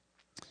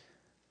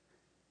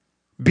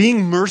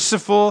 Being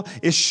merciful,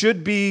 it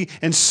should be,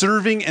 and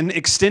serving and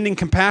extending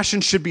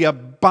compassion should be a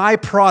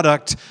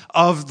byproduct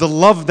of the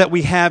love that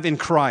we have in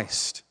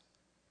Christ.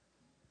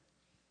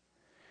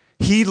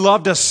 He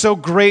loved us so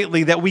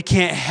greatly that we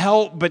can't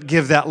help but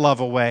give that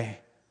love away.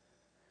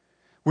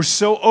 We're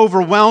so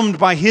overwhelmed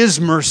by His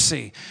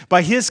mercy,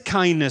 by His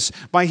kindness,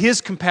 by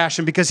His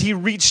compassion, because He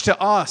reached to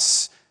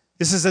us.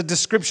 This is a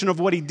description of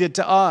what He did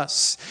to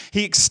us.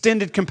 He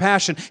extended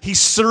compassion. He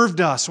served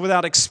us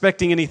without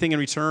expecting anything in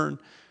return,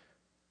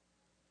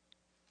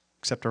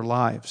 except our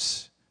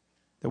lives,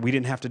 that we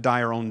didn't have to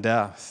die our own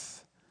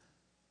death.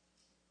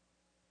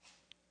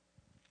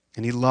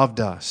 And He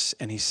loved us,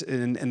 and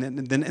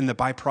then the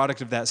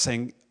byproduct of that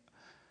saying,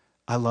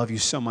 I love you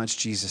so much,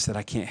 Jesus, that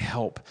I can't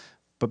help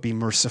but be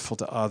merciful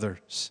to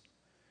others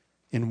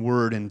in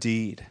word and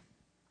deed.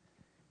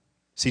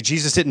 See,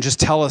 Jesus didn't just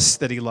tell us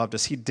that He loved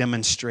us. He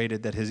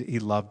demonstrated that He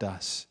loved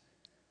us.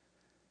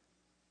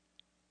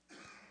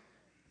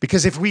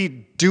 Because if we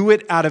do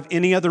it out of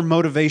any other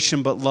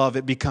motivation but love,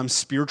 it becomes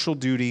spiritual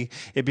duty.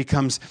 It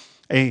becomes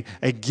a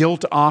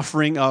guilt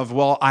offering of,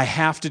 well, I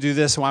have to do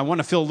this. Well, I want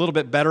to feel a little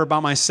bit better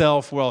about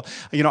myself. Well,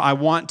 I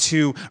want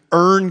to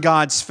earn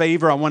God's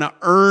favor. I want to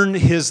earn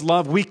His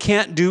love. We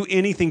can't do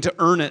anything to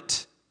earn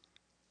it.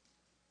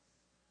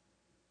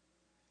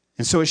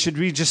 And so it should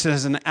be just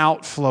as an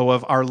outflow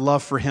of our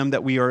love for Him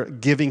that we are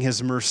giving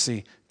His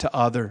mercy to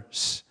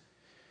others.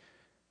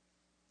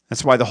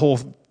 That's why the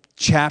whole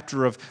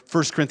chapter of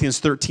 1 Corinthians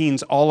 13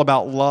 is all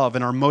about love,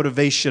 and our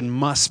motivation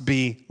must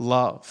be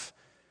love.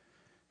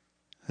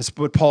 That's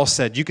what Paul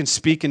said. You can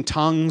speak in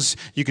tongues,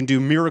 you can do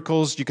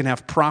miracles, you can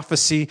have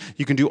prophecy,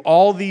 you can do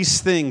all these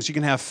things. You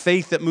can have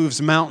faith that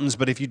moves mountains,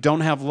 but if you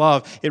don't have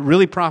love, it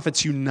really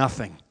profits you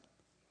nothing.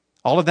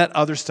 All of that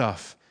other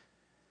stuff.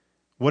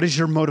 What is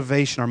your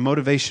motivation? Our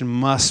motivation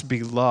must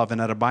be love,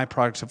 and at a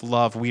byproduct of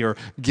love, we are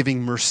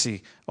giving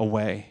mercy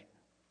away.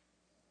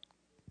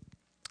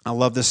 I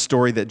love this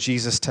story that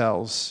Jesus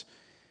tells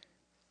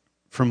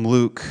from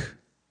Luke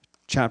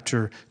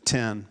chapter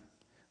 10.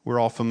 We're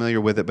all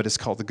familiar with it, but it's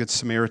called the Good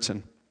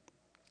Samaritan.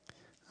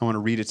 I want to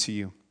read it to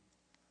you.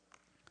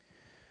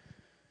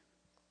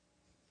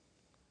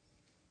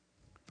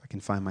 If I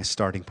can find my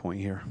starting point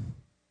here.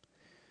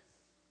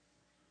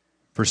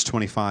 Verse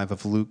 25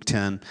 of Luke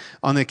 10.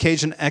 On the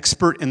occasion, an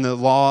expert in the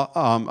law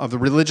of the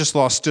religious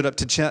law stood up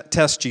to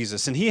test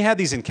Jesus. And he had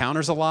these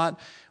encounters a lot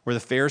where the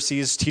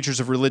Pharisees, teachers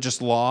of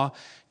religious law,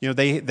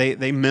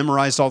 they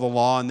memorized all the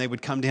law and they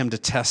would come to him to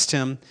test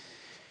him.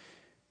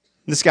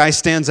 This guy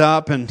stands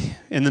up and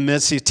in the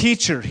midst,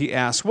 teacher, he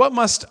asks, what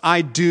must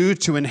I do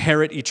to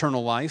inherit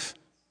eternal life?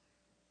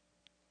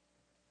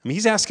 I mean,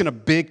 he's asking a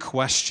big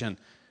question.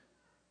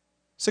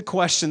 It's a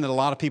question that a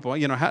lot of people,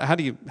 how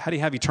do you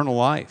have eternal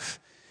life?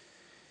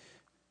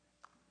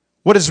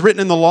 What is written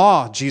in the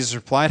law? Jesus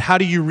replied. How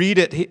do you read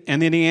it?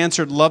 And then he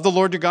answered, love the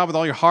Lord your God with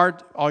all your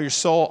heart, all your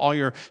soul, all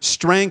your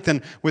strength,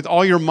 and with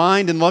all your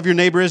mind, and love your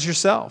neighbor as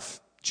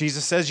yourself.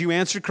 Jesus says, you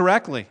answered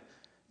correctly.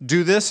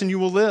 Do this and you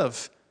will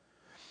live.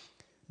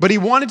 But he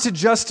wanted to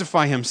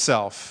justify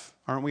himself.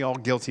 Aren't we all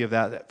guilty of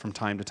that from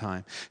time to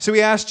time? So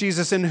he asked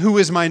Jesus, and who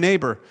is my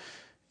neighbor?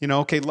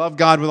 Love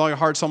God with all your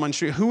heart, soul, mind,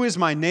 strength. Who is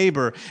my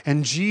neighbor?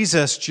 And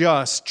Jesus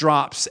just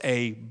drops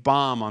a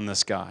bomb on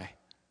this guy.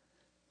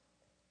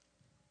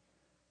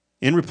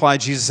 In reply,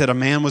 Jesus said, a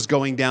man was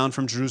going down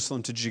from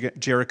Jerusalem to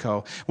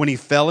Jericho when he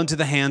fell into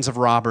the hands of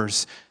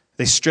robbers.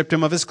 They stripped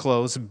him of his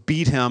clothes,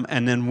 beat him,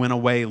 and then went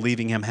away,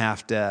 leaving him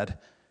half dead.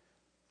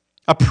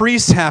 A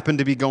priest happened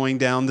to be going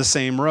down the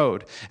same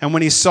road, and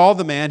when he saw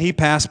the man, he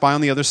passed by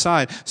on the other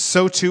side.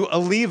 So too a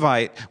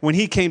Levite, when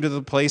he came to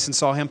the place and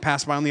saw him,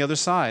 passed by on the other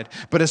side.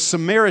 But a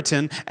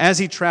Samaritan, as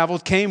he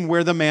traveled, came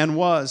where the man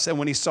was, and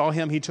when he saw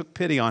him, he took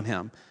pity on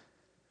him.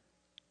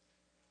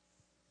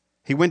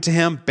 He went to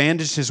him,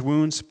 bandaged his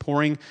wounds,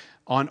 pouring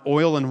on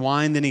oil and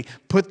wine. Then he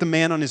put the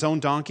man on his own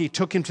donkey,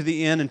 took him to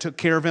the inn, and took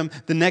care of him.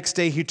 The next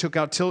day he took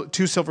out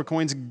 2 silver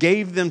coins,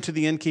 gave them to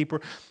the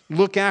innkeeper.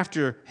 Look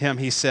after him,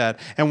 he said,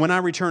 and when I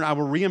return, I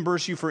will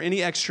reimburse you for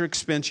any extra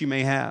expense you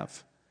may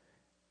have.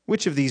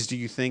 Which of these do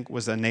you think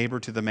was a neighbor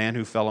to the man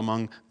who fell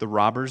among the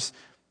robbers?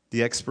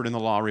 The expert in the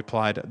law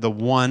replied, the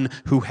one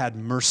who had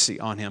mercy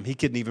on him. He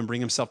couldn't even bring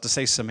himself to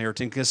say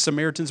Samaritan because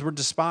Samaritans were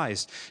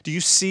despised. Do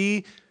you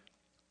see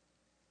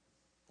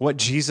what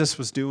Jesus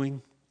was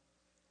doing?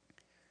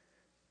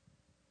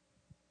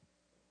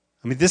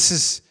 I mean, this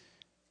is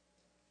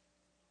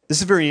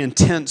a very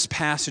intense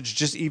passage,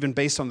 just even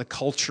based on the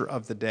culture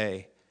of the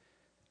day.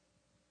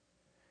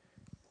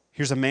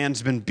 Here's a man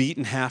who's been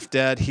beaten half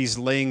dead. He's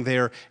laying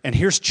there. And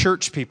here's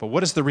church people.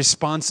 What is the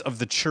response of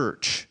the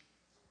church?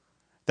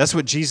 That's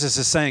what Jesus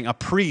is saying. A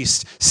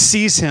priest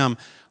sees him,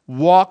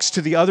 walks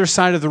to the other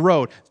side of the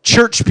road.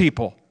 Church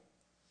people.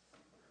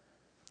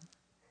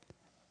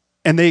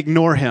 And they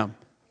ignore him.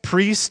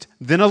 Priest,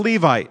 then a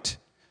Levite.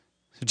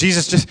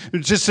 Jesus,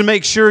 just to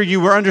make sure you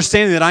were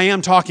understanding that I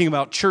am talking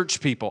about church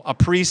people. A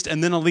priest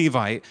and then a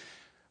Levite.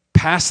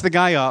 Pass the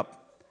guy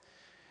up.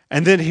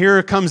 And then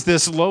here comes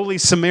this lowly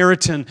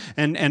Samaritan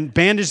and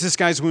bandages this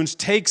guy's wounds,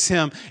 takes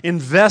him,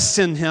 invests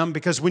in him,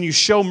 because when you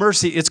show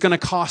mercy, it's going to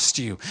cost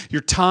you.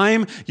 Your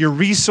time, your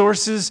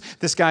resources.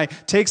 This guy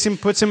takes him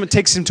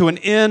to an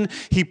inn.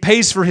 He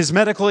pays for his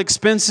medical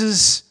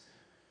expenses.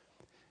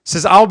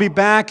 Says, I'll be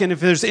back, and if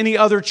there's any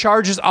other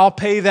charges, I'll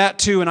pay that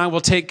too, and I will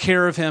take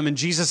care of him. And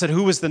Jesus said,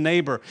 who was the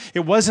neighbor?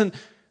 It wasn't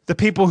the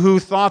people who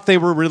thought they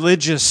were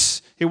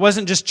religious. It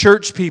wasn't just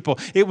church people.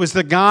 It was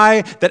the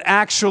guy that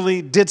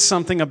actually did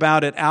something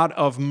about it out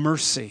of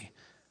mercy.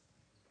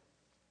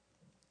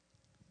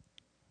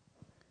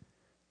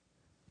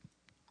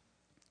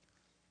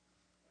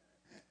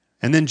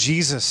 And then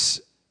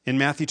Jesus, in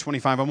Matthew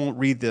 25, I won't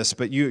read this,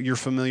 but you're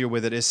familiar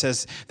with it. It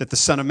says that the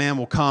Son of Man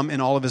will come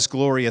in all of his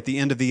glory at the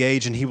end of the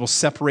age, and he will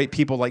separate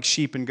people like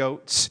sheep and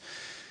goats.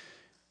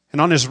 And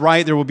on his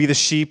right there will be the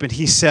sheep, and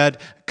he said,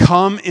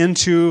 come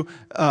into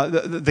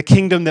the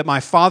kingdom that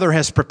my Father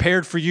has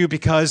prepared for you,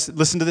 because,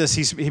 listen to this,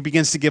 he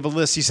begins to give a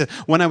list. He said,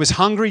 when I was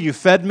hungry, you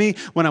fed me.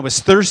 When I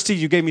was thirsty,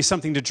 you gave me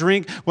something to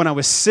drink. When I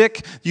was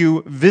sick,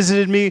 you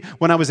visited me.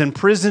 When I was in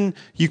prison,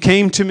 you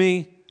came to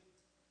me.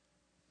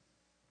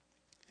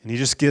 And he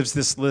just gives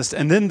this list.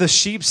 And then the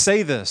sheep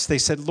say this. They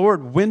said,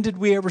 Lord, when did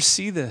we ever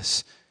see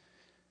this?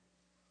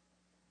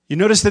 You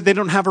notice that they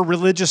don't have a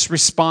religious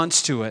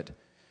response to it.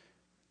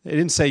 They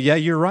didn't say, yeah,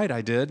 you're right,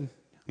 I did.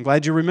 I'm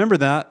glad you remember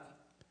that,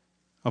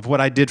 of what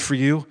I did for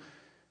you.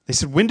 They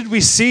said, when did we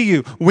see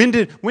you? When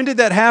did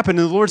that happen?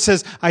 And the Lord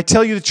says, I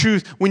tell you the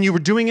truth, when you were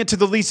doing it to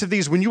the least of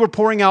these, when you were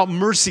pouring out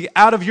mercy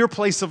out of your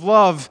place of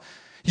love,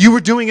 you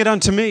were doing it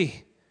unto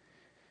me.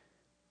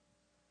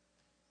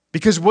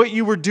 Because what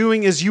you were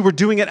doing is you were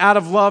doing it out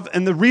of love.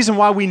 And the reason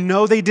why we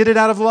know they did it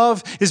out of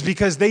love is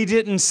because they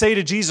didn't say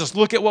to Jesus,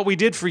 look at what we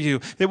did for you.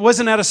 It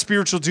wasn't out of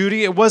spiritual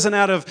duty. It wasn't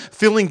out of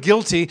feeling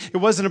guilty. It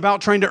wasn't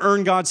about trying to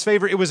earn God's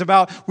favor. It was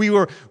about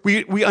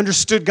we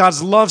understood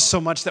God's love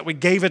so much that we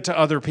gave it to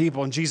other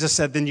people. And Jesus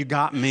said, then you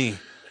got me.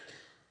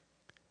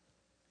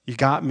 You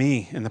got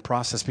me in the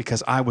process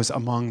because I was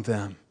among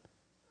them.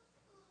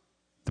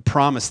 The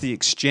promise, the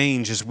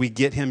exchange is we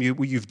get him.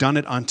 You've done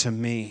it unto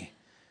me.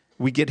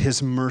 We get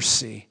his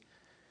mercy.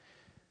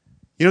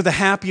 You know, the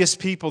happiest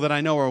people that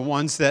I know are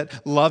ones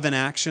that love in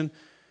action.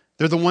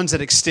 They're the ones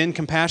that extend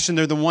compassion.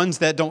 They're the ones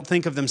that don't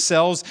think of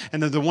themselves,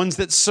 and they're the ones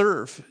that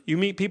serve. You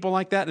meet people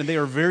like that, and they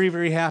are very,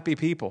 very happy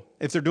people.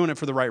 If they're doing it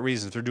for the right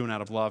reasons, if they're doing it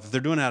out of love. If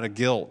they're doing it out of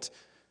guilt,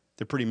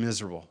 they're pretty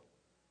miserable.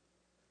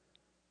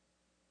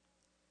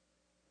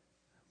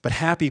 But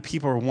happy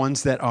people are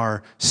ones that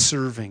are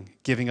serving,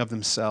 giving of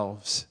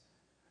themselves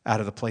out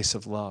of the place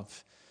of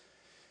love.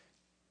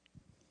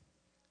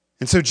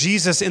 And so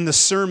Jesus, in the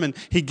sermon,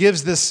 he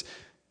gives this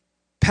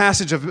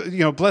passage of,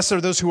 blessed are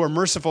those who are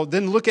merciful.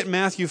 Then look at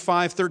Matthew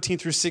 5, 13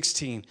 through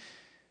 16.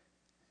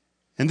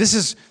 And this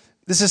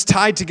is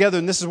tied together,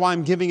 and this is why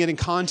I'm giving it in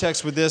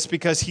context with this,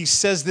 because he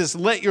says this,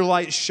 let your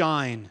light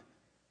shine.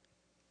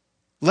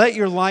 Let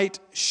your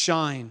light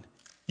shine.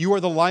 You are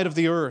the light of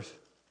the earth,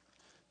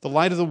 the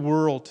light of the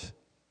world.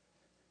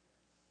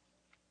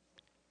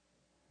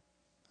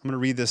 I'm going to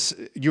read this.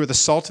 You are the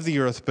salt of the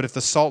earth, but if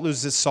the salt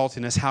loses its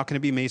saltiness, how can it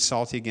be made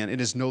salty again?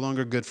 It is no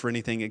longer good for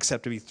anything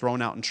except to be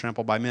thrown out and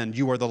trampled by men.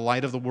 You are the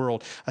light of the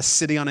world. A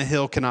city on a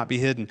hill cannot be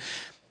hidden.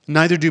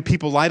 Neither do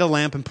people light a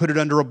lamp and put it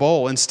under a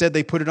bowl. Instead,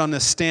 they put it on a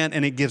stand,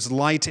 and it gives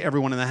light to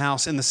everyone in the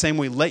house. In the same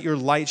way, let your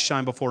light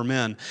shine before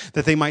men,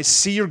 that they might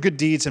see your good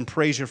deeds and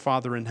praise your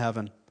Father in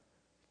heaven.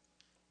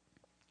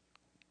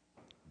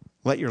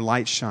 Let your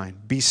light shine.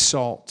 Be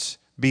salt.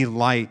 Be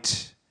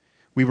light.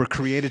 We were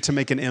created to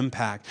make an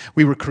impact.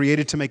 We were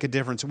created to make a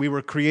difference. We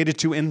were created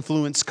to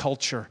influence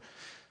culture,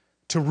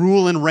 to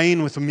rule and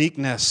reign with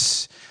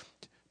meekness,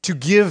 to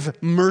give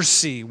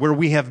mercy where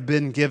we have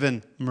been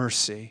given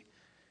mercy.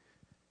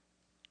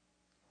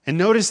 And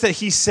notice that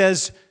he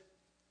says,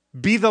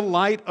 be the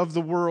light of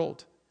the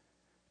world.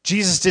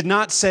 Jesus did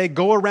not say,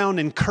 go around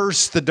and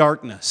curse the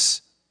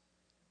darkness.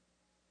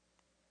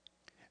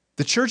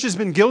 The church has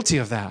been guilty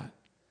of that.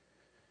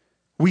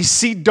 We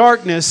see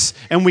darkness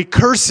and we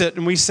curse it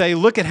and we say,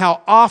 look at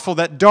how awful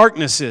that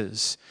darkness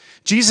is.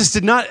 Jesus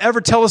did not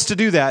ever tell us to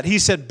do that. He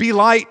said, be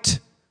light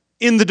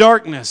in the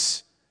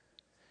darkness.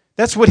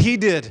 That's what he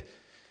did.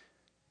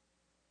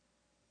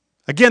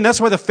 Again,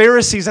 that's why the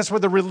Pharisees, that's why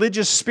the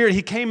religious spirit,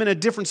 he came in a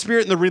different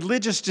spirit, and the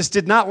religious just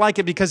did not like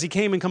it because he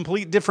came in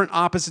complete different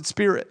opposite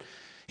spirit.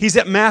 He's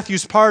at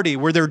Matthew's party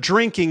where they're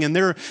drinking, and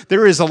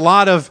there is a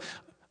lot of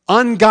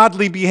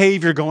ungodly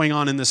behavior going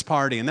on in this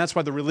party. And that's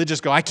why the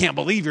religious go, I can't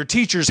believe your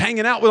teacher's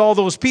hanging out with all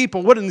those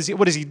people. What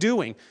is he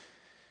doing?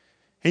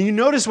 And you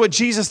notice what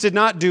Jesus did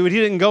not do. He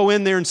didn't go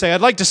in there and say,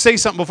 I'd like to say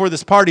something before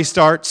this party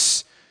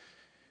starts.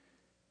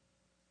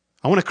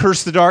 I want to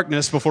curse the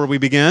darkness before we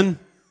begin.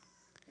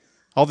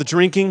 All the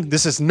drinking,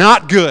 this is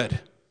not good.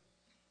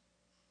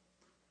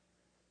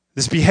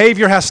 This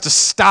behavior has to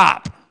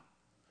stop.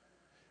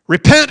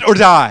 Repent or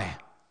die.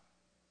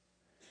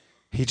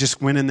 He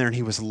just went in there and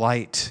he was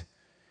light.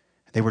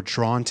 They were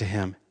drawn to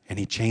him and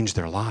he changed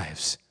their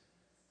lives.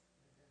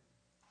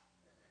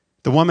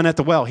 The woman at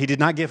the well, he did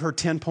not give her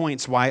 10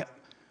 points why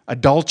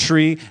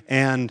adultery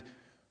and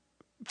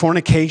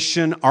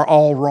fornication are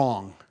all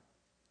wrong.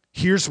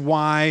 Here's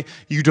why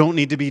you don't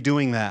need to be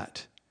doing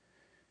that.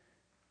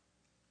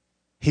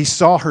 He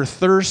saw her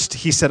thirst.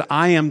 He said,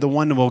 I am the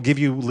one who will give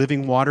you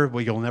living water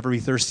where you'll never be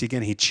thirsty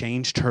again. He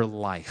changed her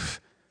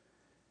life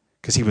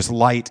because he was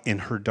light in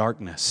her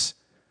darkness.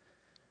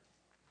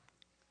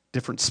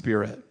 Different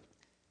spirit.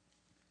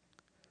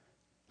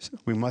 So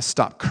we must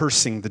stop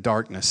cursing the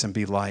darkness and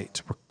be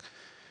light.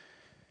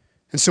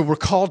 And so we're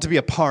called to be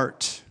a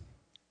part.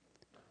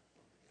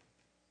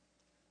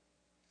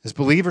 As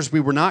believers,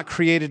 we were not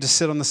created to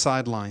sit on the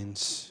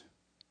sidelines,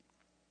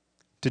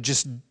 to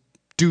just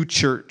do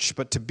church,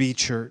 but to be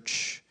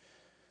church.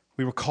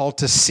 We were called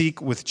to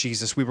seek with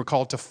Jesus. We were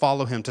called to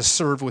follow him, to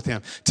serve with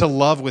him, to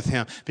love with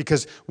him.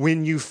 Because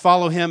when you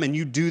follow him and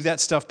you do that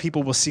stuff,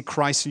 people will see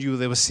Christ in you.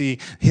 They will see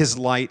his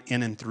light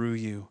in and through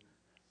you.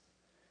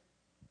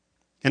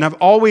 And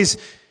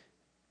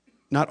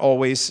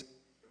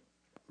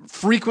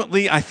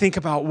frequently I think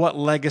about what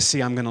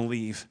legacy I'm going to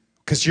leave.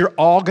 Because you're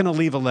all going to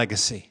leave a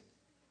legacy.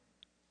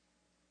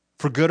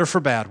 For good or for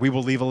bad, we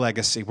will leave a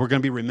legacy. We're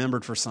going to be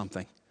remembered for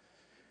something.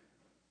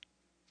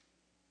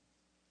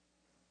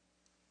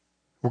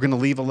 We're going to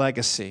leave a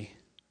legacy.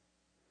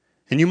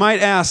 And you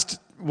might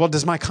ask, well,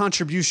 does my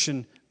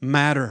contribution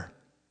matter?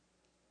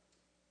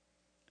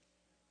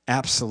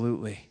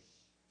 Absolutely.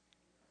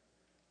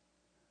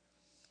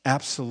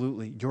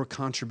 Absolutely. Your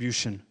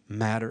contribution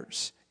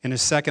matters. In a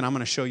second, I'm going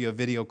to show you a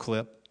video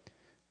clip.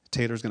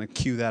 Taylor's going to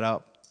cue that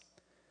up.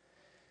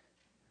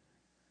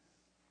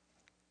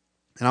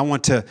 And I'm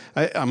going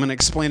to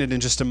explain it in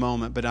just a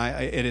moment, but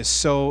it is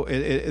so,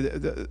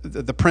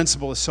 the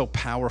principle is so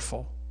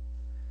powerful.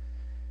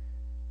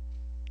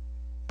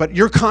 But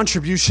your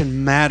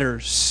contribution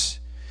matters.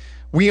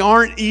 We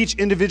aren't each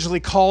individually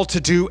called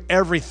to do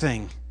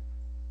everything.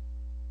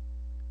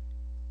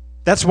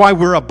 That's why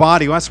we're a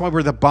body. That's why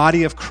we're the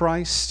body of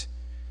Christ.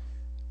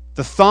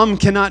 The thumb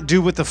cannot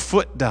do what the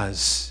foot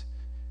does.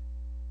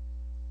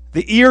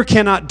 The ear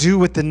cannot do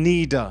what the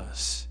knee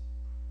does.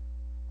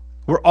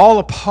 We're all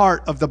a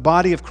part of the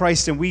body of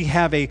Christ, and we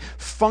have a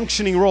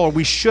functioning role.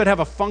 We should have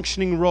a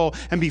functioning role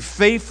and be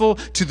faithful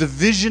to the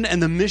vision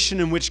and the mission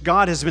in which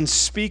God has been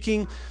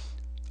speaking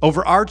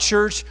over our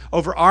church,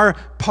 over our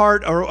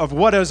part, or of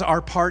what is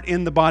our part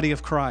in the body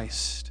of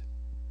Christ.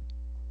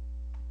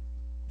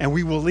 And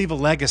we will leave a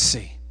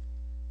legacy.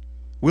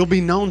 We'll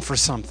be known for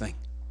something.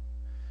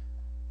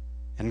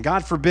 And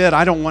God forbid,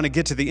 I don't want to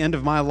get to the end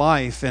of my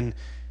life and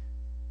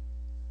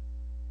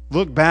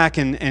look back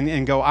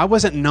and go, I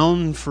wasn't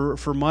known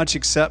for much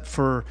except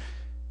for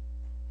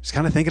just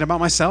kind of thinking about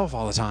myself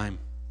all the time.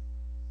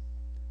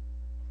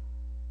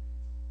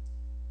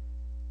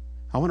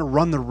 I want to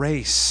run the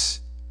race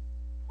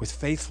with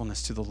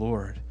faithfulness to the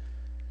Lord.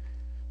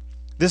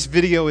 This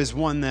video is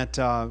one that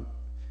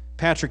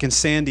Patrick and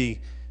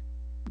Sandy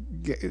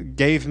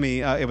gave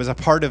me. It was a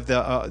part of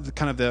the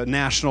kind of the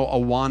National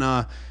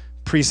Awana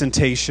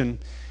presentation.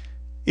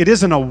 It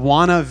is an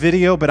Awana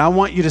video, but I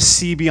want you to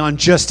see beyond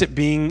just it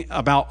being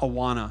about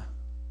Awana.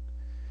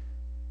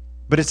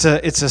 But it's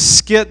a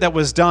skit that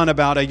was done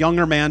about a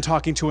younger man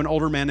talking to an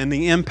older man and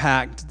the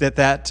impact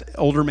that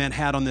older man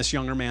had on this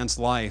younger man's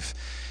life.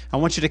 I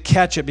want you to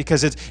catch it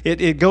because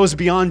it goes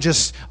beyond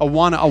just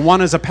Awana.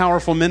 Awana is a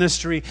powerful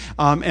ministry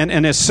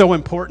and it's so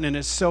important and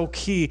it's so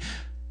key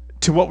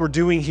to what we're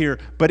doing here,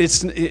 but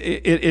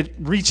it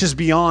reaches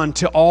beyond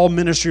to all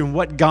ministry and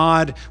what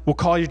God will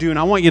call you to do. And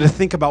I want you to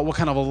think about what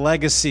kind of a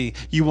legacy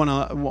you want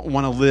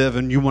to live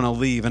and you want to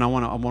leave. And I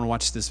want to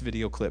watch this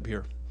video clip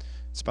here.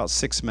 It's about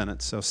 6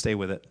 minutes, so stay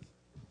with it.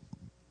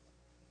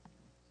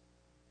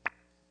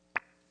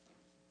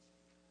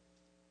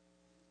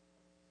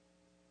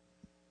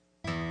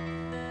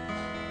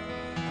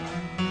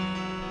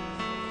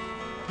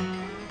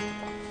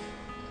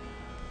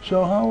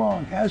 So how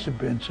long has it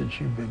been since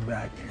you've been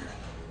back here?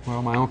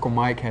 Well, my Uncle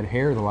Mike had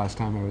hair the last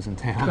time I was in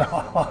town.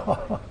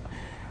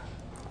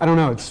 I don't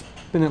know, it's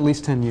been at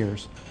least 10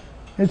 years.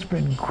 It's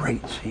been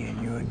great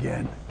seeing you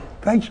again.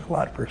 Thanks a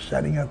lot for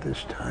setting up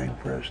this time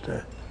for us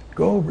to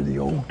go over the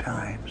old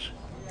times.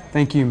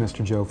 Thank you,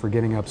 Mr. Joe, for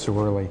getting up so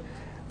early.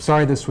 I'm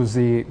sorry this was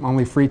the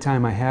only free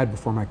time I had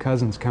before my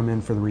cousins come in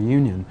for the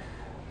reunion.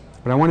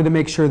 But I wanted to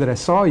make sure that I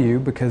saw you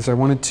because I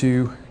wanted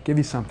to give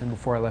you something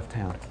before I left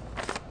town.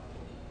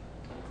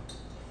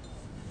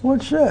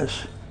 What's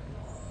this?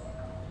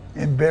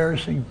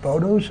 embarrassing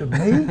photos of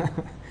me?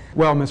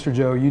 Well, Mr.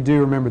 Joe, you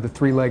do remember the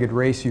three-legged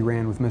race you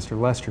ran with Mr.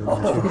 Lester,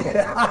 don't you?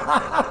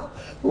 Yeah.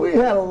 We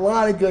had a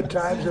lot of good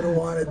times at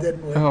Awana,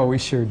 didn't we? Oh, we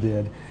sure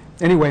did.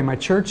 Anyway, my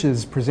church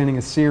is presenting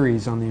a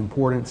series on the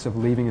importance of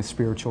leaving a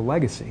spiritual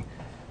legacy.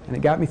 And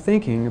it got me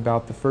thinking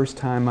about the first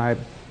time I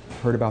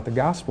heard about the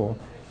gospel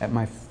at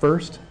my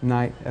first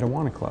night at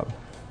Awana Club.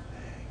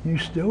 You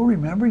still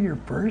remember your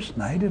first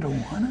night at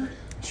Awana?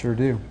 Sure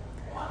do.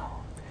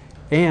 Wow.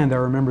 And I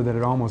remember that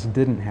it almost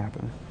didn't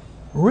happen.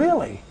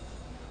 Really?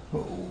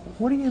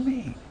 What do you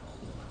mean?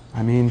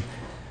 I mean,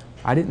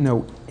 I didn't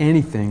know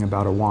anything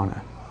about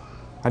Awana.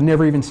 I'd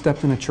never even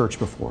stepped in a church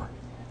before.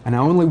 And I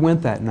only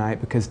went that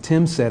night because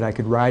Tim said I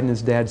could ride in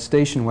his dad's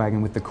station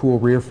wagon with the cool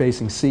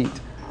rear-facing seat.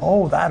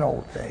 Oh, that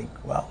old thing.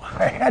 Well,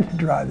 I had to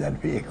drive that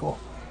vehicle.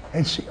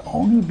 It's the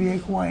only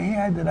vehicle I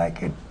had that I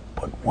could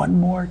put one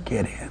more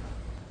kid in.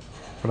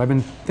 But I've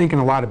been thinking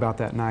a lot about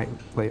that night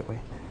lately.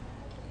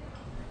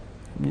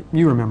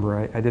 You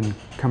remember, I didn't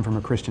come from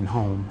a Christian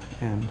home,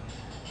 and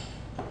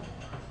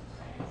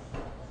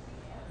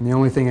the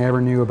only thing I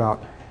ever knew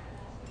about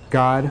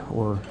God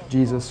or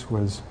Jesus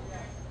was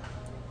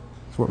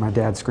what my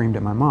dad screamed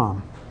at my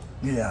mom.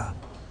 Yeah,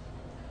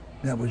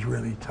 that was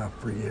really tough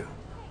for you.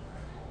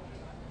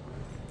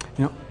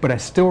 You know, but I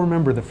still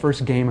remember the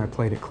first game I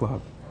played at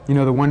club. You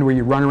know, the one where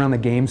you run around the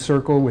game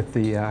circle with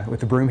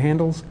the broom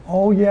handles?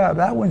 Oh yeah,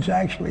 that one's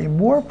actually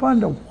more fun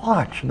to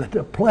watch than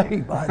to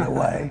play, by the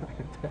way.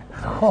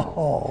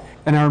 Oh.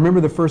 And I remember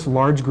the first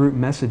large group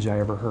message I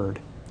ever heard.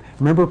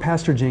 Remember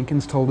Pastor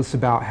Jenkins told us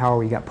about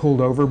how he got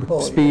pulled over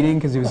speeding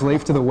because he was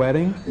late to the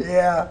wedding?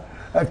 Yeah,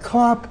 a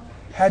cop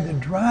had to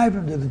drive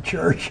him to the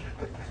church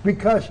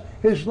because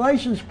his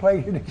license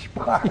plate had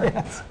expired.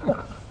 Yes.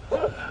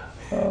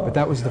 But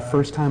that was the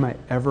first time I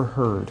ever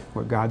heard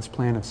what God's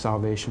plan of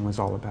salvation was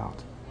all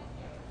about.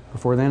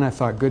 Before then, I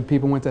thought good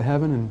people went to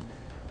heaven and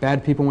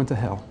bad people went to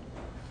hell.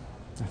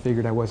 I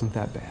figured I wasn't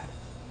that bad.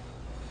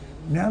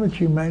 Now that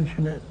you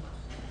mention it,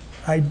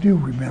 I do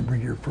remember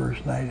your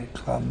first night at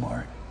Club,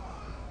 Mark.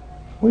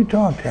 We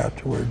talked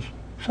afterwards.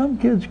 Some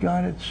kids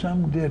got it,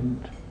 some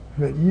didn't.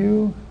 But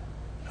you,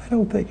 I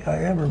don't think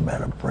I ever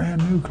met a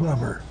brand new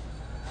clubber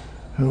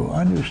who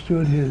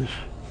understood his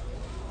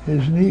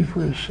need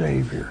for a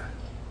Savior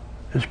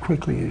as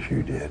quickly as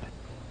you did.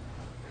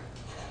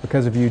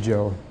 Because of you,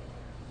 Joe,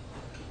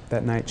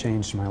 that night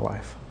changed my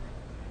life.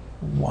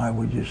 Why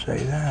would you say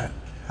that?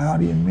 How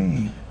do you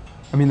mean?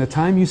 I mean, the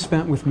time you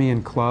spent with me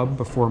in club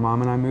before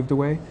Mom and I moved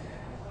away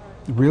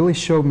really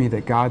showed me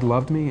that God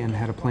loved me and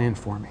had a plan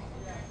for me.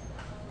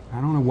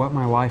 I don't know what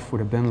my life would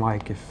have been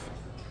like if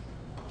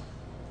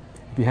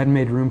you hadn't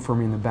made room for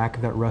me in the back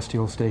of that rusty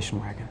old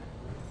station wagon.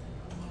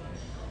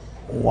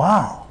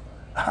 Wow.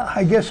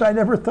 I guess I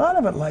never thought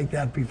of it like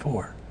that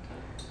before.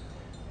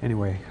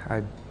 Anyway,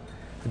 I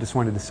just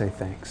wanted to say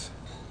thanks.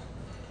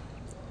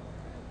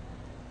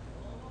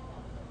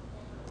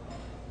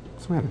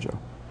 What's the matter, Joe?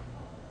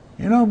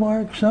 You know,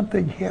 Mark,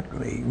 something hit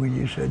me when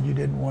you said you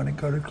didn't want to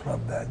go to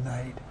club that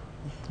night.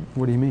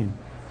 What do you mean?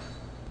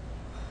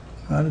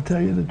 Well, to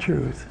tell you the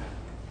truth,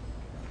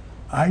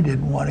 I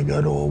didn't want to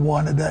go to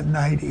Awana that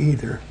night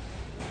either.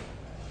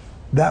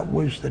 That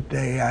was the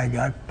day I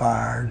got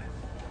fired.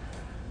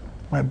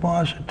 My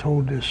boss had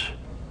told this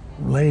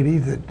lady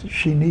that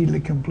she needed a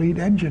complete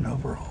engine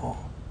overhaul.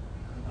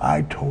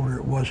 I told her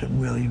it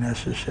wasn't really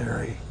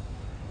necessary.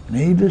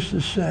 Needless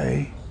to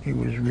say, he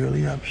was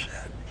really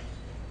upset.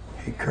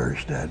 He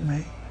cursed at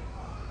me.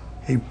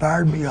 He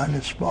fired me on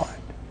the spot.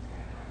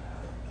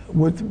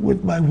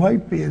 With my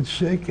wife being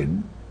sick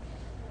and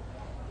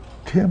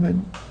Tim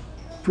in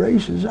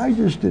braces, I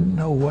just didn't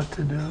know what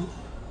to do.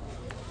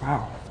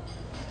 Wow.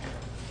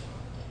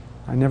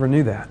 I never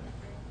knew that.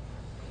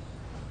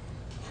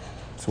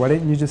 So why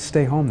didn't you just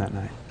stay home that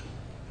night?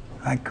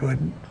 I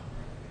couldn't.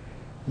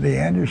 The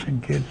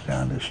Anderson kids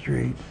down the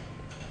street,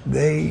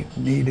 they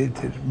needed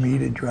me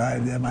to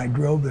drive them. I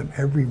drove them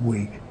every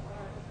week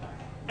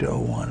to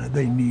Awana.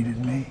 They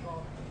needed me.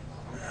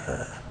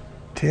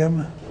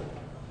 Tim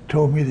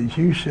told me that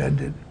you said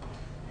that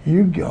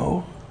you'd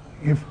go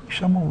if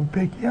someone would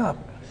pick you up.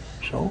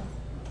 So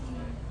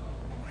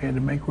we had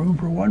to make room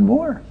for one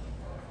more.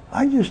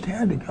 I just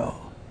had to go.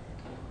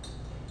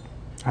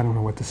 I don't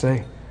know what to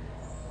say.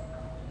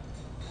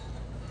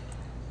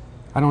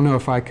 I don't know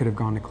if I could have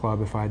gone to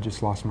club if I had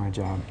just lost my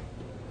job.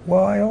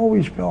 Well, I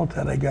always felt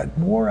that I got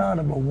more out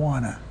of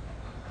Awana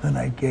than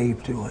I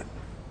gave to it.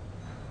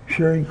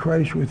 Sharing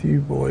Christ with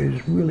you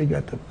boys really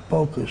got the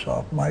focus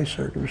off my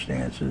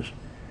circumstances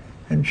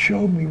and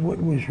showed me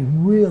what was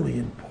really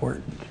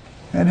important.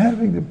 And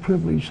having the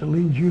privilege to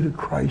lead you to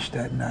Christ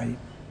that night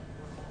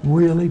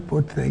really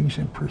put things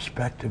in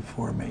perspective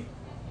for me.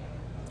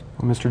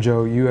 Well, Mr.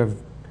 Joe, you have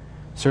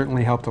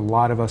certainly helped a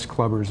lot of us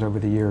clubbers over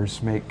the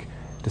years make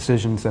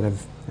decisions that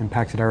have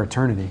impacted our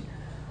eternity.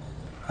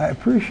 I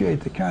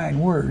appreciate the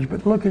kind words,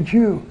 but look at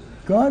you.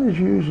 God is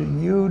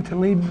using you to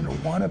lead an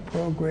Awana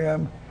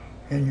program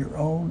in your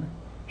own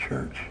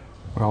church.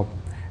 Well,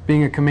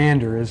 being a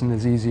commander isn't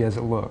as easy as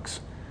it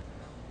looks.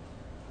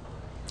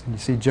 And you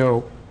see,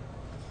 Joe,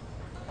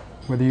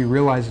 whether you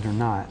realize it or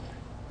not,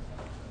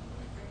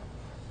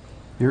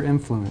 your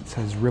influence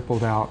has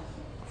rippled out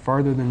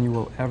farther than you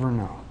will ever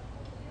know.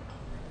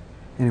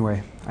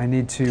 Anyway, I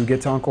need to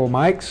get to Uncle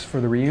Mike's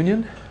for the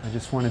reunion. I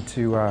just wanted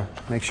to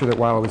make sure that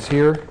while I was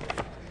here,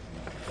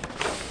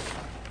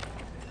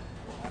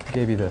 I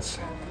gave you this.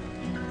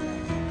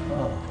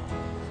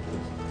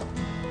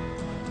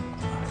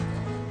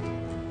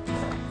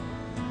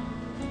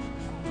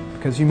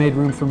 Because you made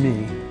room for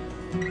me,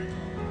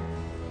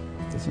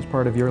 this is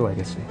part of your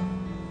legacy.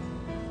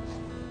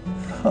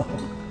 Oh.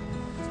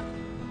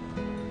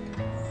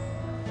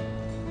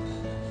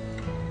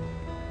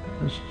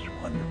 This is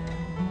wonderful.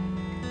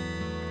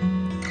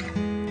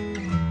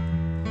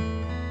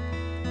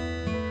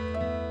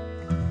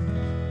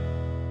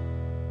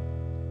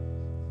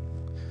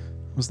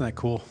 Wasn't that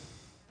cool?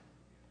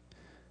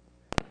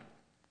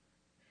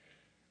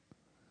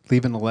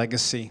 Leaving a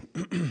legacy,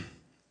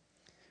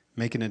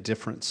 making a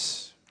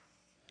difference.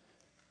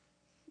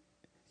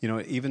 You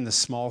know, even the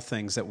small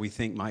things that we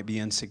think might be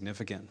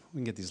insignificant. We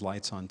can get these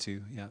lights on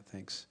too. Yeah,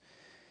 thanks.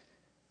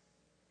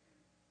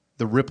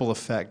 The ripple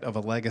effect of a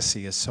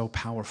legacy is so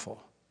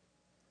powerful.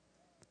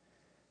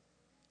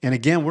 And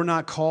again, we're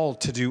not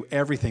called to do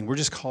everything. We're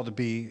just called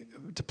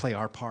to play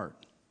our part.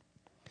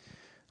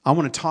 I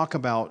want to talk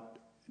about,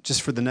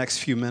 just for the next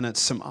few minutes,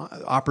 some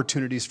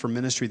opportunities for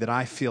ministry that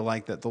I feel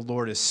like that the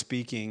Lord is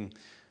speaking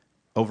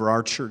over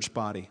our church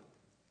body.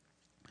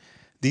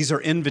 These are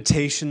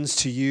invitations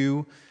to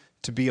you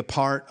to be a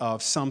part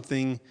of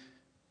something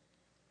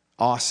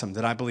awesome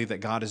that I believe that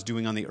God is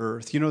doing on the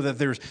earth. You know that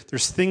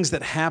there's things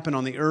that happen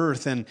on the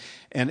earth,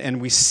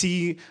 and we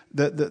see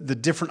the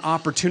different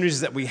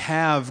opportunities that we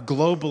have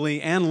globally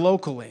and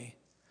locally.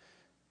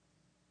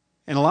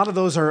 And a lot of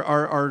those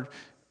are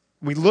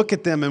we look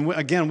at them, and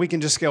again, we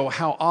can just go,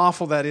 how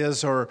awful that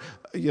is, or,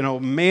 you know,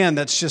 man,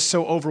 that's just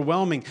so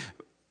overwhelming.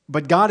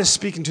 But God is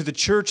speaking to the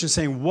church and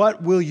saying,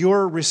 what will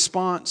your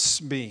response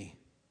be?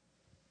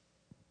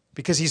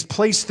 Because He's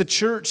placed the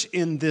church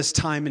in this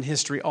time in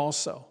history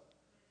also.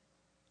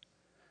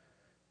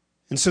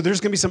 And so there's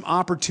going to be some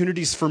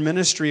opportunities for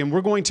ministry, and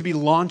we're going to be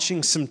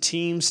launching some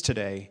teams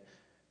today.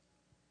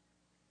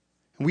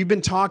 We've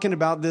been talking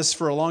about this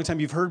for a long time.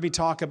 You've heard me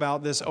talk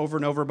about this over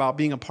and over about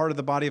being a part of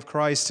the body of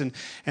Christ,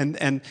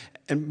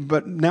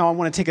 but now I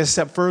want to take a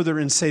step further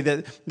and say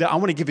that I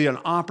want to give you an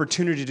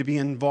opportunity to be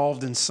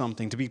involved in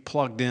something, to be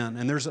plugged in.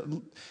 And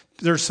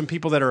there's some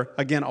people that are,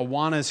 again,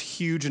 Awana is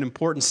huge and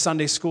important.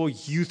 Sunday school,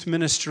 youth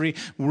ministry,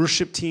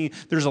 worship team.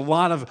 There's a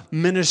lot of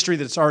ministry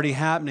that's already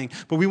happening.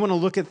 But we want to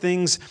look at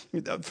things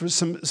for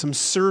some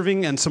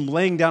serving and some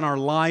laying down our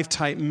life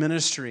type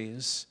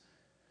ministries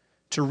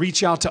to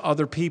reach out to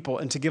other people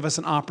and to give us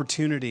an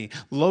opportunity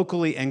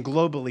locally and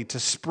globally to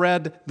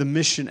spread the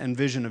mission and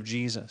vision of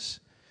Jesus.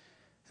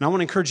 And I want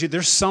to encourage you,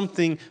 there's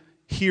something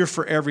here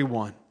for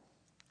everyone.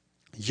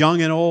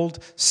 Young and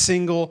old,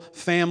 single,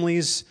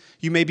 families.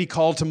 You may be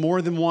called to more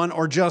than one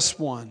or just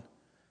one.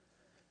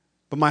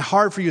 But my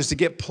heart for you is to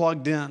get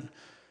plugged in.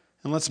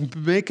 And let's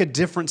make a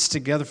difference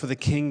together for the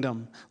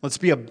kingdom. Let's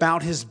be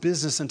about His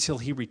business until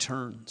He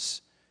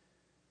returns.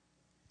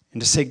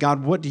 And to say,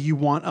 God, what do you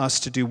want us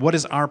to do? What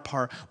is our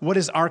part? What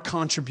is our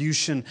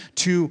contribution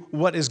to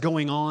what is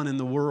going on in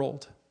the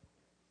world?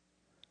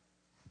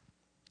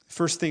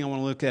 First thing I want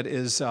to look at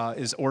is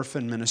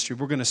orphan ministry.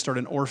 We're going to start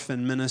an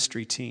orphan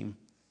ministry team.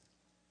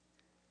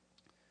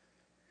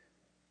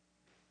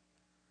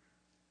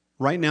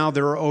 Right now,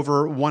 there are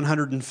over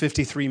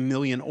 153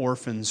 million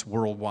orphans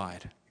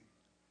worldwide.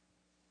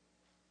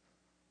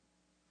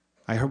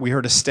 We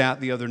heard a stat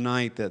the other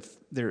night that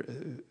there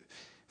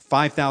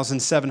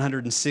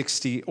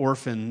 5,760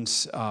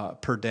 orphans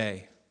per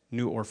day,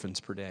 new orphans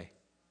per day.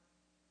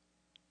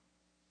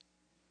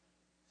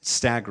 It's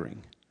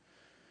staggering.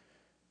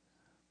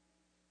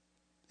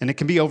 And it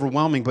can be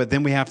overwhelming, but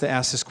then we have to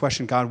ask this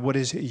question, God, what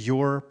is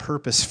your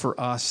purpose for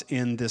us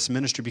in this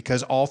ministry?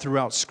 Because all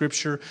throughout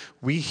Scripture,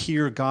 we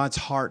hear God's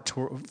heart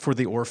for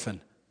the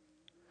orphan.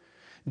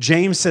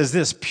 James says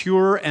this,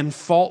 pure and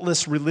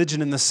faultless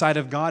religion in the sight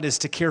of God is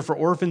to care for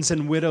orphans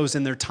and widows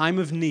in their time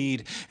of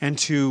need and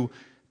to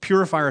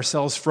purify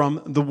ourselves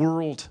from the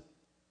world.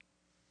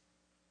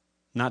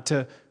 Not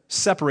to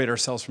separate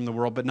ourselves from the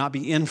world, but not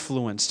be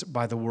influenced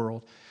by the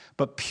world.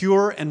 But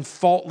pure and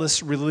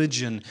faultless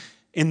religion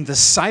in the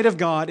sight of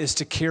God is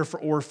to care for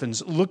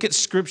orphans. Look at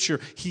Scripture.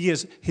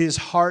 His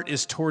heart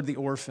is toward the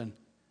orphan.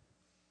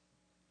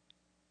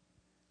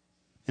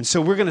 And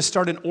so we're going to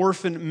start an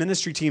orphan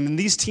ministry team. And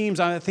these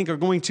teams, I think, are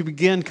going to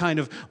begin kind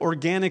of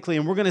organically.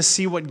 And we're going to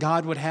see what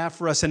God would have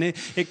for us. And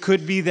it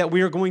could be that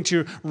we are going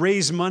to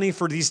raise money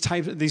for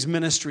these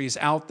ministries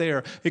out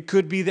there. It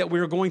could be that we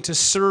are going to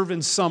serve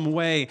in some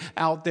way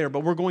out there. But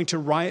we're going to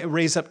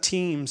raise up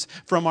teams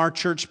from our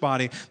church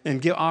body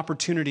and give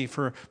opportunity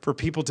for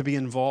people to be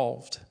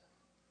involved.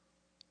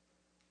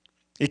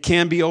 It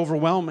can be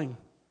overwhelming.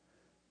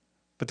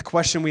 But the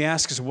question we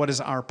ask is, what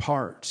is our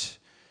part?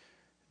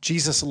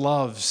 Jesus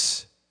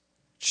loves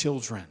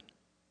children.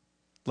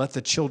 Let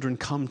the children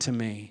come to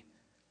me.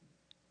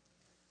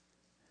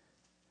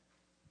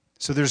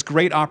 So there's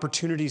great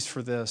opportunities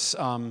for this.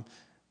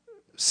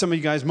 Some of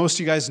you guys, most of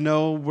you guys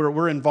know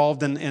we're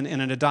involved in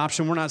an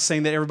adoption. We're not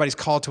saying that everybody's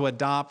called to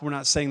adopt. We're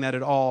not saying that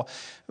at all.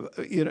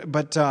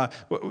 But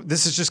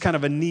this is just kind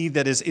of a need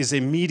that is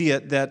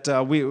immediate,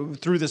 that we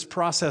through this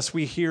process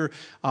we hear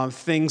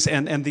things.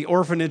 And the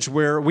orphanage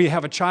where we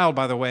have a child,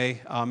 by the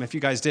way, if you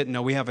guys didn't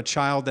know, we have a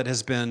child that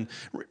has been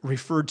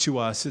referred to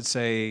us. It's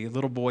a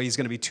little boy. He's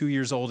going to be 2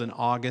 years old in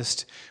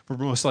August. We're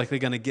most likely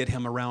going to get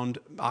him around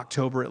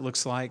October, it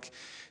looks like.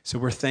 So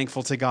we're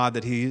thankful to God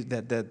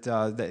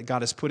that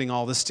God is putting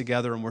all this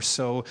together, and we're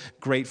so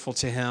grateful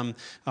to Him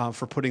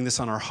for putting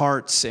this on our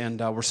hearts, and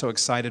we're so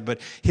excited.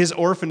 But his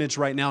orphanage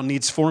right now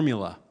needs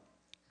formula.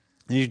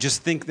 And you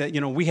just think that,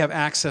 we have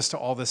access to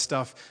all this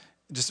stuff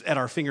just at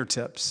our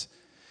fingertips.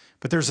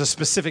 But there's a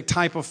specific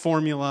type of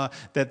formula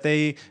that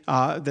they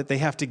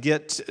have to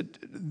get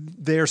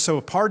there.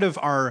 So part of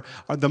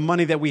the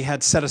money that we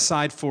had set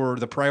aside for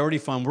the priority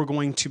fund, we're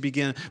going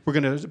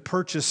to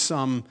purchase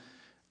some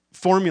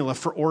formula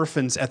for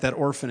orphans at that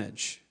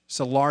orphanage. It's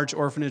a large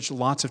orphanage,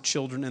 lots of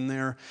children in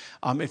there.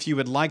 If you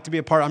would like to be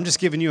a part, I'm just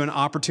giving you an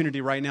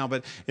opportunity right now,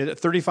 but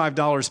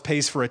 $35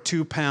 pays for a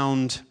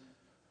 2-pound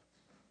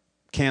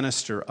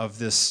canister of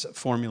this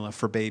formula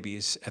for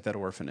babies at that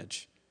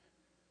orphanage.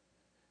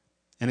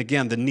 And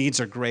again, the needs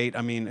are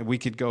great. We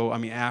could go,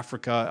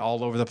 Africa,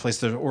 all over the place.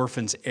 There's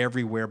orphans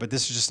everywhere, but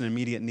this is just an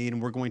immediate need,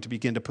 and we're going to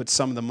begin to put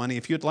some of the money.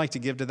 If you'd like to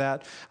give to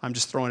that, I'm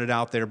just throwing it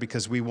out there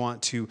because we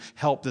want to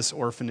help this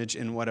orphanage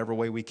in whatever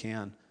way we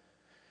can.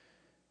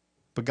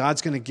 But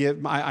God's going to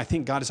give, I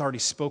think God has already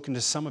spoken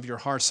to some of your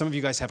hearts. Some of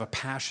you guys have a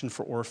passion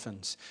for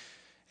orphans.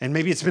 And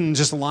maybe it's been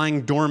just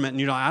lying dormant,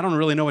 and I don't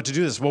really know what to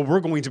do with this. Well,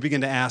 we're going to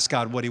begin to ask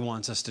God what He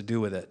wants us to do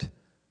with it.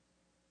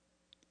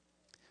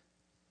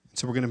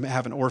 So we're going to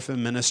have an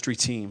orphan ministry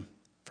team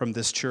from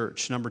this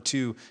church. Number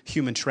 2,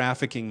 human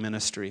trafficking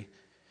ministry.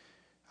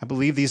 I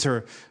believe these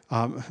are,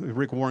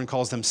 Rick Warren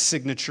calls them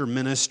signature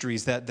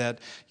ministries that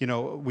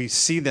we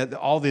see that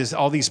all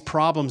these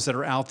problems that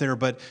are out there.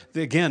 But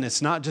again,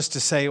 it's not just to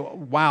say,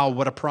 wow,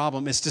 what a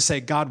problem. It's to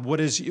say, God, what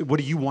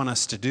do you want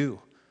us to do?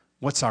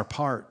 What's our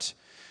part?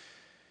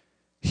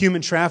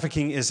 Human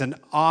trafficking is an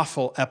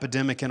awful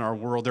epidemic in our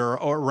world. There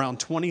are around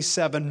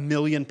 27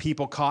 million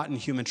people caught in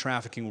human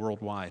trafficking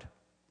worldwide.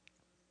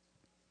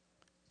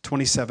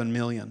 27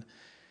 million.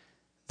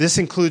 This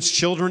includes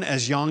children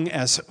as young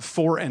as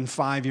 4 and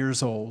 5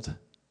 years old,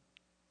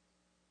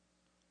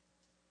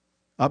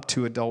 up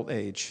to adult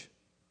age.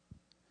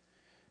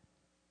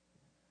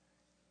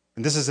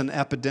 And this is an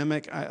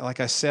epidemic, like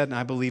I said, and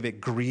I believe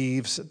it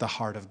grieves the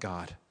heart of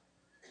God.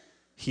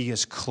 He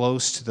is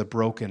close to the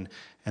broken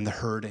and the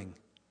hurting.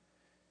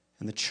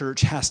 And the church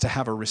has to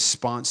have a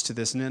response to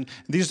this. And then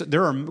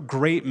there are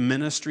great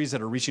ministries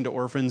that are reaching to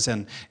orphans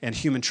and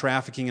human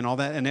trafficking and all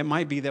that. And it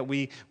might be that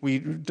we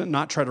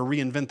not try to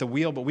reinvent the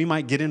wheel, but we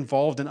might get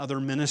involved in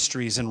other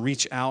ministries and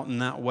reach out in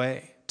that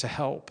way to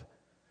help.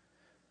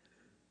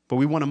 But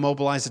we want to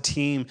mobilize a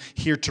team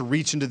here to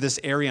reach into this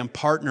area and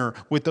partner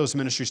with those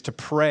ministries to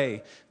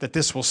pray that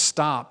this will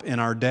stop in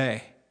our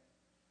day.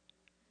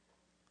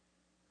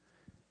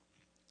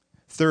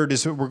 Third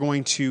is that we're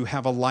going to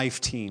have a life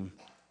team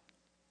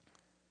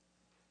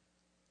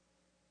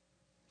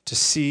to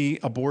see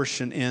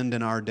abortion end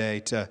in our day,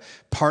 to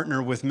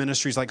partner with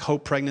ministries like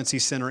Hope Pregnancy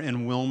Center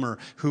in Wilmer,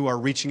 who are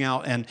reaching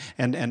out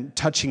and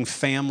touching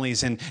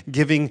families and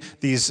giving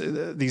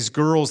these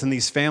girls and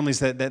these families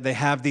that they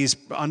have these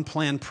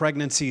unplanned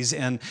pregnancies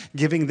and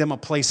giving them a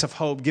place of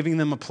hope, giving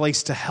them a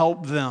place to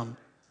help them.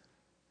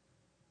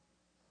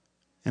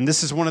 And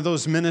this is one of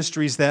those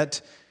ministries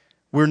that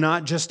we're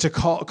not just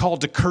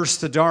called to curse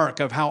the dark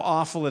of how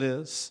awful it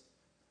is,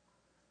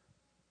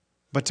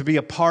 but to be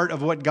a part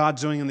of what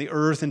God's doing in the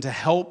earth and to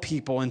help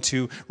people and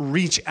to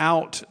reach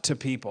out to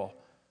people.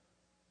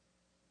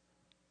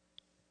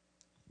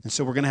 And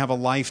so we're going to have a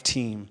life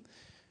team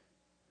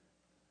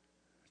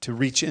to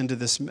reach into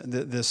this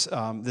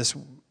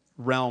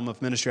realm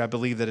of ministry, I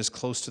believe, that is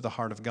close to the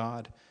heart of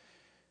God.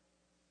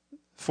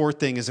 Fourth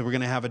thing is that we're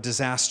going to have a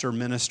disaster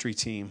ministry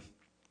team.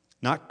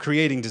 Not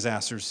creating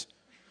disasters.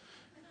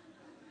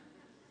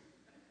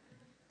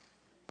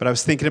 But I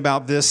was thinking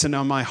about this and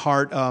on my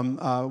heart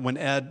when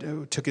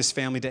Ed took his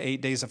family to 8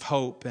 Days of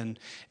Hope. And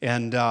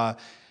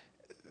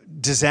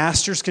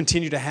disasters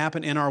continue to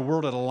happen in our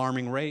world at an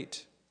alarming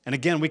rate. And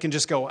again, we can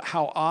just go,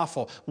 how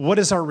awful. What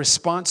is our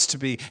response to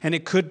be? And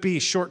it could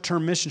be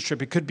short-term mission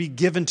trip. It could be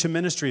given to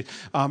ministry.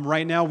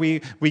 Right now,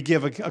 we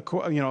give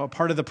a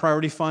part of the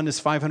priority fund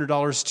is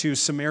 $500 to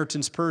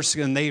Samaritan's Purse,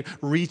 and they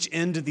reach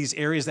into these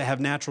areas that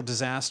have natural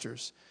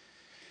disasters.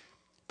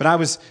 But I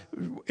was,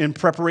 in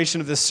preparation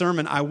of this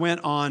sermon, I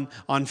went on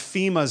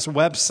FEMA's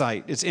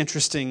website. It's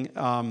interesting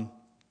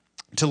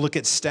to look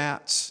at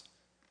stats.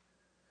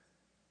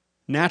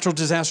 Natural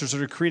disasters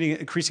are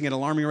increasing at an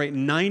alarming rate.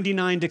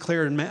 99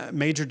 declared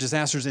major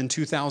disasters in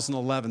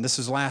 2011. This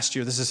is last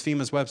year. This is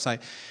FEMA's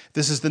website.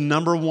 This is the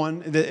number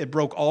one. It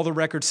broke all the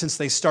records since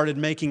they started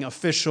making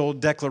official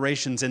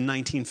declarations in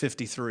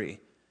 1953.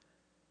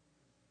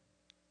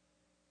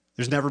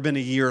 There's never been a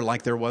year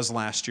like there was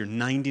last year,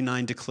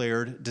 99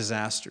 declared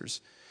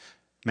disasters.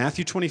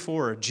 Matthew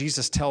 24,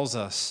 Jesus tells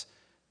us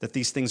that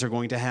these things are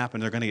going to happen.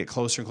 They're going to get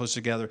closer and closer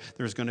together.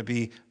 There's going to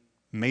be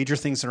major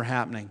things that are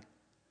happening.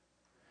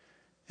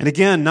 And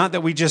again, not that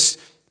we just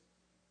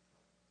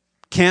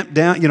camp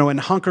down, and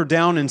hunker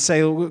down and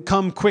say,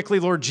 come quickly,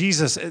 Lord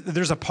Jesus.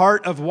 There's a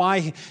part of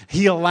why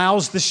he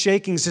allows the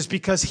shakings is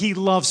because he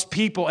loves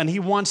people and he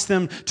wants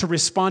them to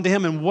respond to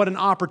him. And what an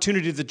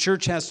opportunity the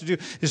church has to do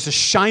is to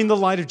shine the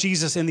light of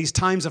Jesus in these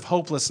times of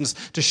hopelessness,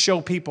 to show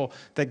people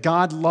that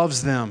God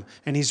loves them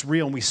and he's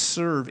real and we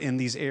serve in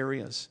these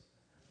areas.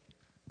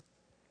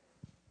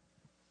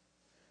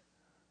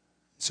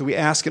 So we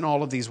ask in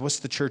all of these, what's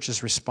the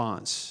church's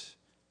response?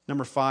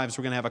 Number 5 is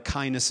we're going to have a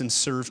kindness and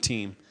serve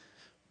team.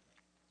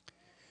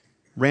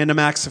 Random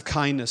acts of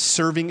kindness,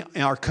 serving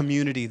our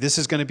community. This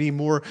is going to be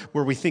more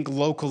where we think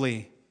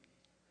locally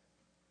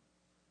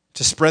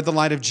to spread the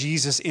light of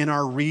Jesus in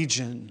our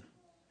region.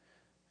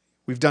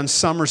 We've done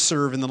summer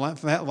serve in the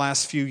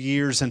last few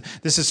years, and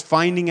this is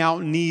finding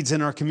out needs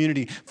in our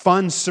community.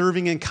 Fun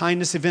serving and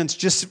kindness events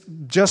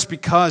just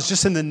because,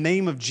 just in the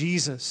name of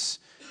Jesus.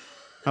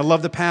 I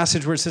love the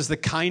passage where it says the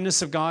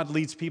kindness of God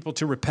leads people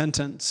to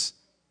repentance.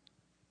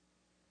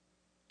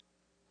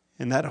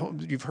 And that,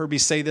 you've heard me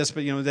say this,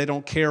 but they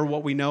don't care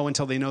what we know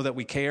until they know that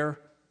we care.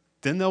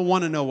 Then they'll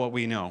want to know what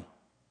we know.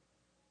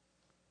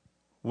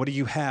 What do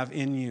you have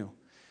in you?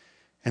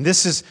 And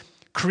this is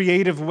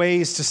creative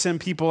ways to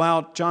send people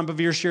out. John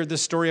Bevere shared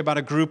this story about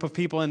a group of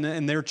people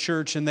in their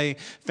church, and they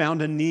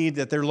found a need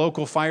that their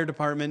local fire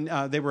department,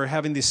 they were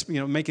having these,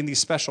 making these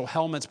special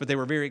helmets, but they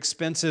were very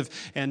expensive,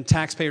 and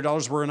taxpayer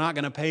dollars were not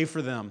going to pay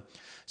for them.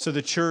 So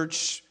the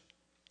church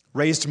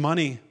raised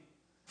money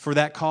for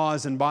that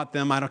cause and bought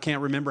them, I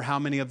can't remember how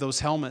many of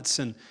those helmets,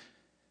 and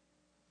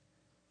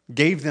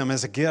gave them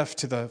as a gift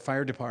to the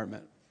fire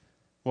department.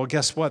 Well,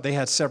 guess what? They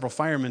had several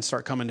firemen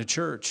start coming to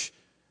church.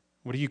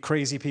 What are you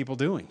crazy people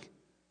doing?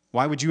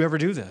 Why would you ever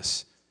do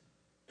this?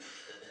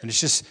 And it's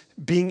just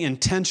being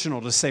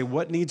intentional to say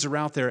what needs are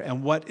out there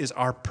and what is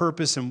our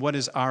purpose and what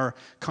is our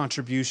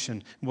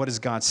contribution, what is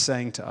God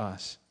saying to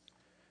us.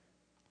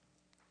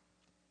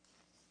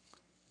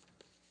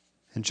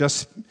 And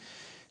just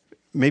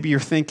maybe you're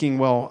thinking,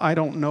 well, I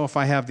don't know if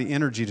I have the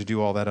energy to do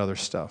all that other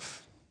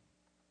stuff.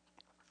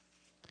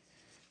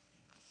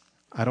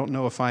 I don't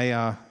know if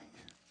I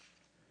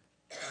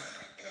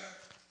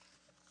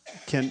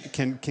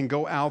can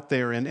go out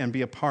there and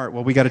be a part.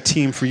 Well, we got a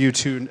team for you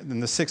too. And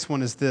the 6th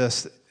one is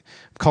this.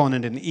 I'm calling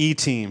it an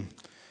E-team.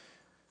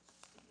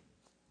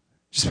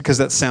 Just because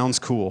that sounds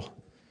cool.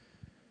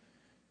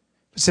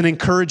 It's an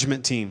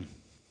encouragement team.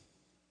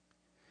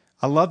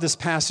 I love this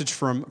passage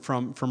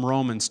from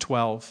Romans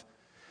 12.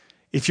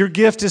 If your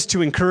gift is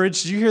to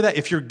encourage, do you hear that?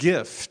 If your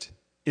gift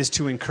is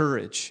to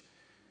encourage.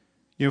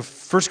 1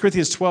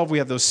 Corinthians 12, we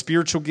have those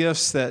spiritual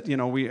gifts that,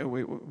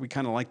 we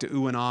kind of like to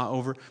ooh and ah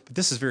over, but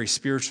this is very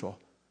spiritual.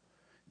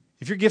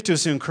 If your gift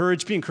is to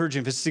encourage, be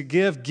encouraging. If it's to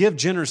give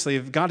generously.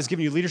 If God has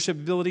given you leadership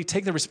ability,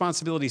 take the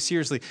responsibility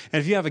seriously. And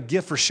if you have a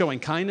gift for showing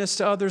kindness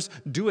to others,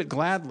 do it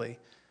gladly.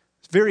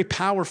 It's very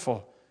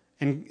powerful.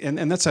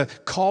 And that's a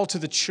call to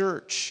the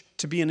church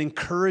to be an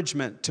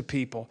encouragement to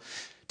people.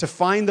 To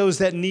find those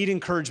that need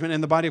encouragement in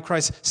the body of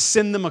Christ,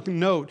 send them a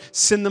note,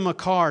 send them a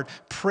card,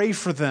 pray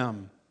for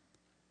them.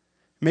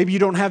 Maybe you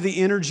don't have the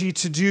energy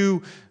to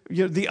do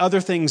the other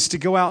things, to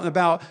go out and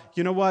about.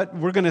 You know what?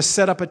 We're going to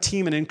set up a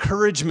team, an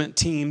encouragement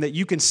team that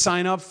you can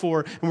sign up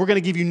for, and we're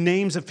going to give you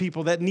names of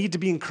people that need to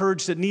be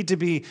encouraged, that need to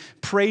be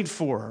prayed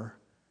for,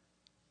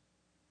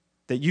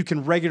 that you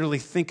can regularly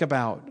think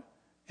about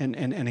and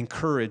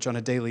encourage on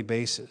a daily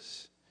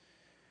basis.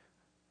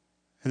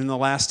 And then the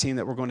last team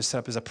that we're going to set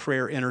up is a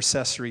prayer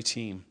intercessory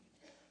team.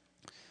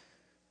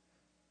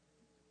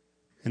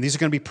 And these are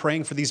going to be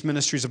praying for these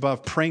ministries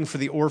above, praying for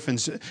the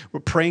orphans, we're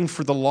praying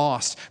for the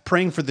lost,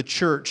 praying for the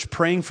church,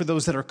 praying for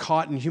those that are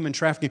caught in human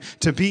trafficking,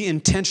 to be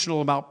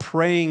intentional about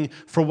praying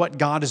for what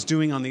God is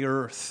doing on the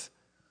earth.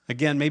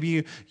 Again,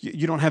 maybe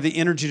you don't have the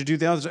energy to do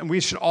the others, and we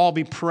should all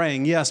be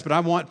praying, yes, but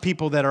I want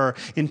people that are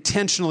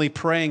intentionally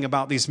praying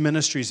about these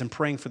ministries and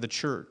praying for the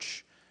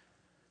church.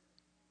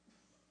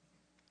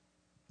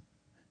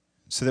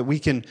 So that we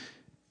can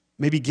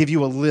maybe give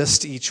you a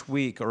list each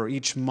week or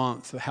each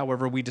month,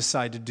 however we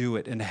decide to do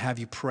it, and to have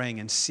you praying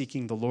and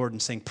seeking the Lord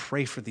and saying,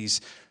 pray for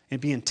these and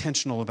be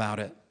intentional about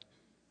it.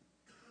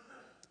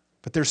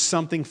 But there's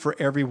something for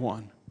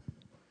everyone.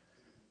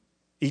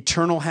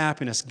 Eternal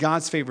happiness,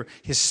 God's favor,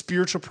 His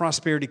spiritual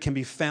prosperity can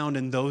be found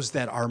in those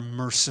that are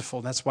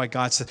merciful. That's why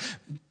God said,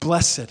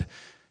 blessed,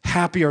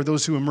 happy are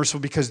those who are merciful,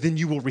 because then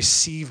you will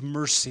receive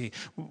mercy.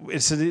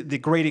 It's the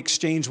great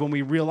exchange when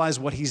we realize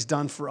what He's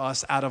done for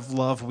us. Out of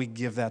love, we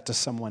give that to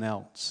someone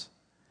else.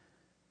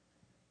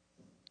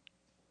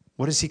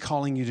 What is He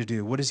calling you to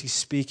do? What is He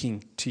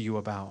speaking to you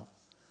about?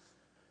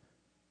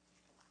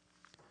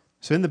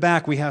 So in the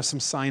back, we have some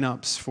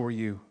sign-ups for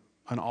you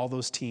on all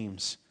those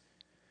teams.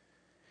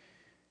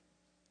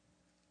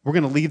 We're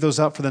going to leave those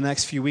up for the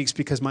next few weeks,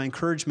 because my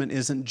encouragement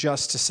isn't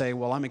just to say,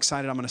 well, I'm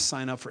excited, I'm going to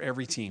sign up for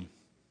every team.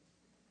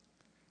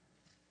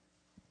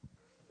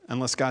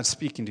 unless God's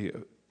speaking to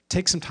you.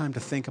 Take some time to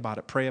think about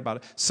it, pray about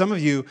it. Some of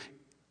you,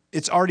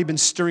 it's already been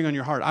stirring on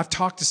your heart. I've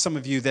talked to some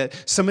of you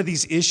that some of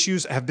these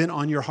issues have been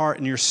on your heart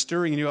and you're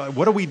stirring and you're like,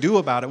 what do we do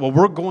about it? Well,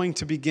 we're going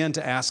to begin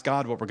to ask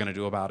God what we're going to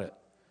do about it.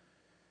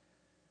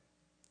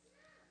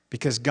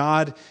 Because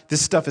God,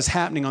 this stuff is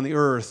happening on the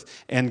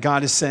earth, and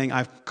God is saying,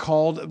 I've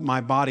called my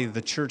body,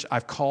 the church,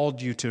 I've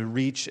called you to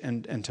reach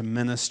and to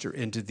minister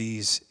into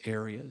these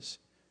areas.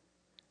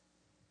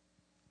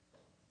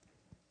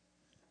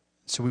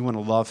 So we want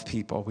to love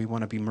people. We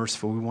want to be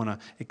merciful. We want to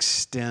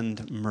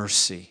extend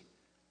mercy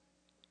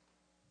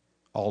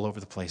all over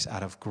the place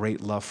out of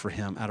great love for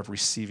Him, out of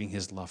receiving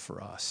His love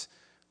for us.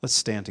 Let's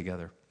stand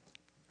together.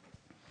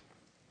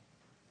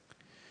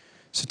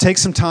 So take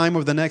some time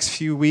over the next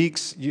few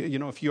weeks. You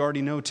know, if you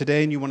already know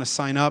today and you want to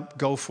sign up,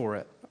 go for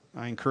it.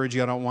 I encourage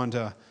you. I don't want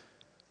to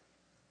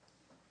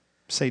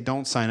say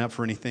don't sign up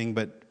for anything,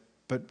 but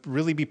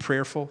really be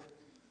prayerful,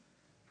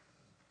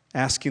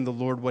 asking the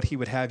Lord what He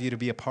would have you to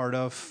be a part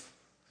of.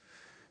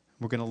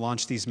 We're going to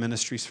launch these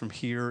ministries from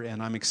here,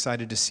 and I'm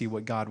excited to see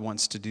what God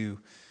wants to do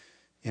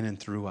in and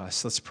through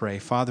us. Let's pray.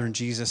 Father, in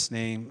Jesus'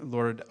 name,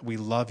 Lord, we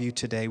love you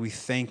today. We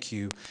thank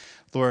you,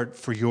 Lord,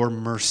 for your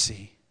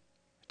mercy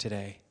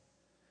today.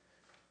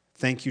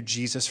 Thank you,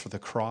 Jesus, for the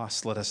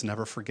cross. Let us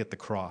never forget the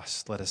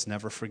cross. Let us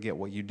never forget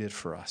what you did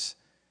for us.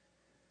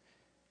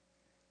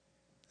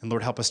 And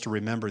Lord, help us to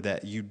remember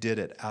that you did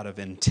it out of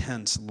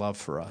intense love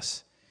for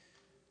us.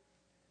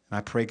 And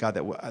I pray, God,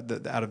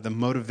 that out of the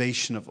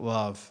motivation of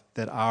love,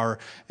 that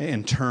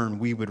in turn,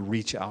 we would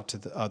reach out to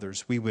the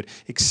others. We would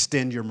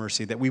extend your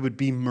mercy, that we would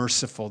be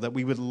merciful, that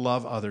we would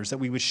love others, that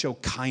we would show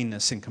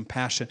kindness and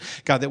compassion.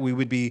 God, that we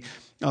would be,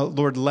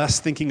 Lord, less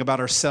thinking about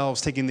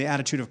ourselves, taking the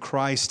attitude of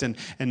Christ and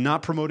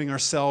not promoting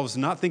ourselves,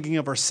 not thinking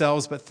of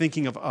ourselves, but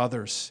thinking of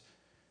others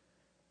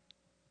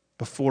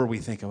before we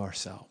think of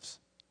ourselves.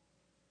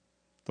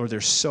 Lord,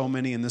 there's so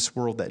many in this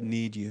world that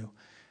need you.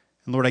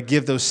 And Lord, I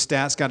give those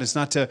stats, God, it's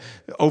not to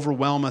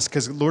overwhelm us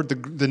because, Lord,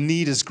 the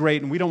need is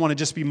great and we don't want to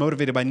just be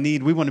motivated by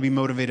need. We want to be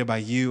motivated by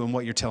you and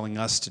what you're telling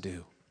us to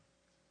do.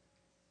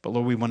 But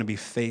Lord, we want to be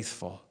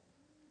faithful.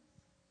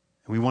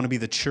 And we want to be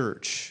the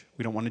church.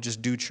 We don't want to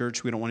just do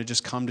church. We don't want to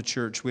just come to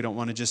church. We don't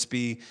want to just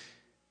be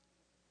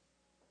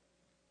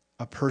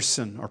a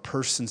person or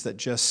persons that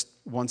just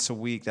once a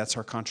week, that's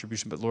our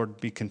contribution. But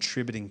Lord, be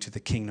contributing to the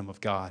kingdom of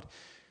God.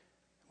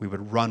 We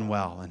would run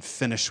well and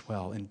finish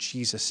well in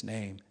Jesus'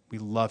 name. We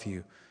love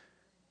you.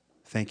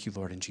 Thank you,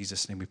 Lord. In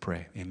Jesus' name we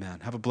pray. Amen.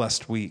 Have a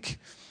blessed week.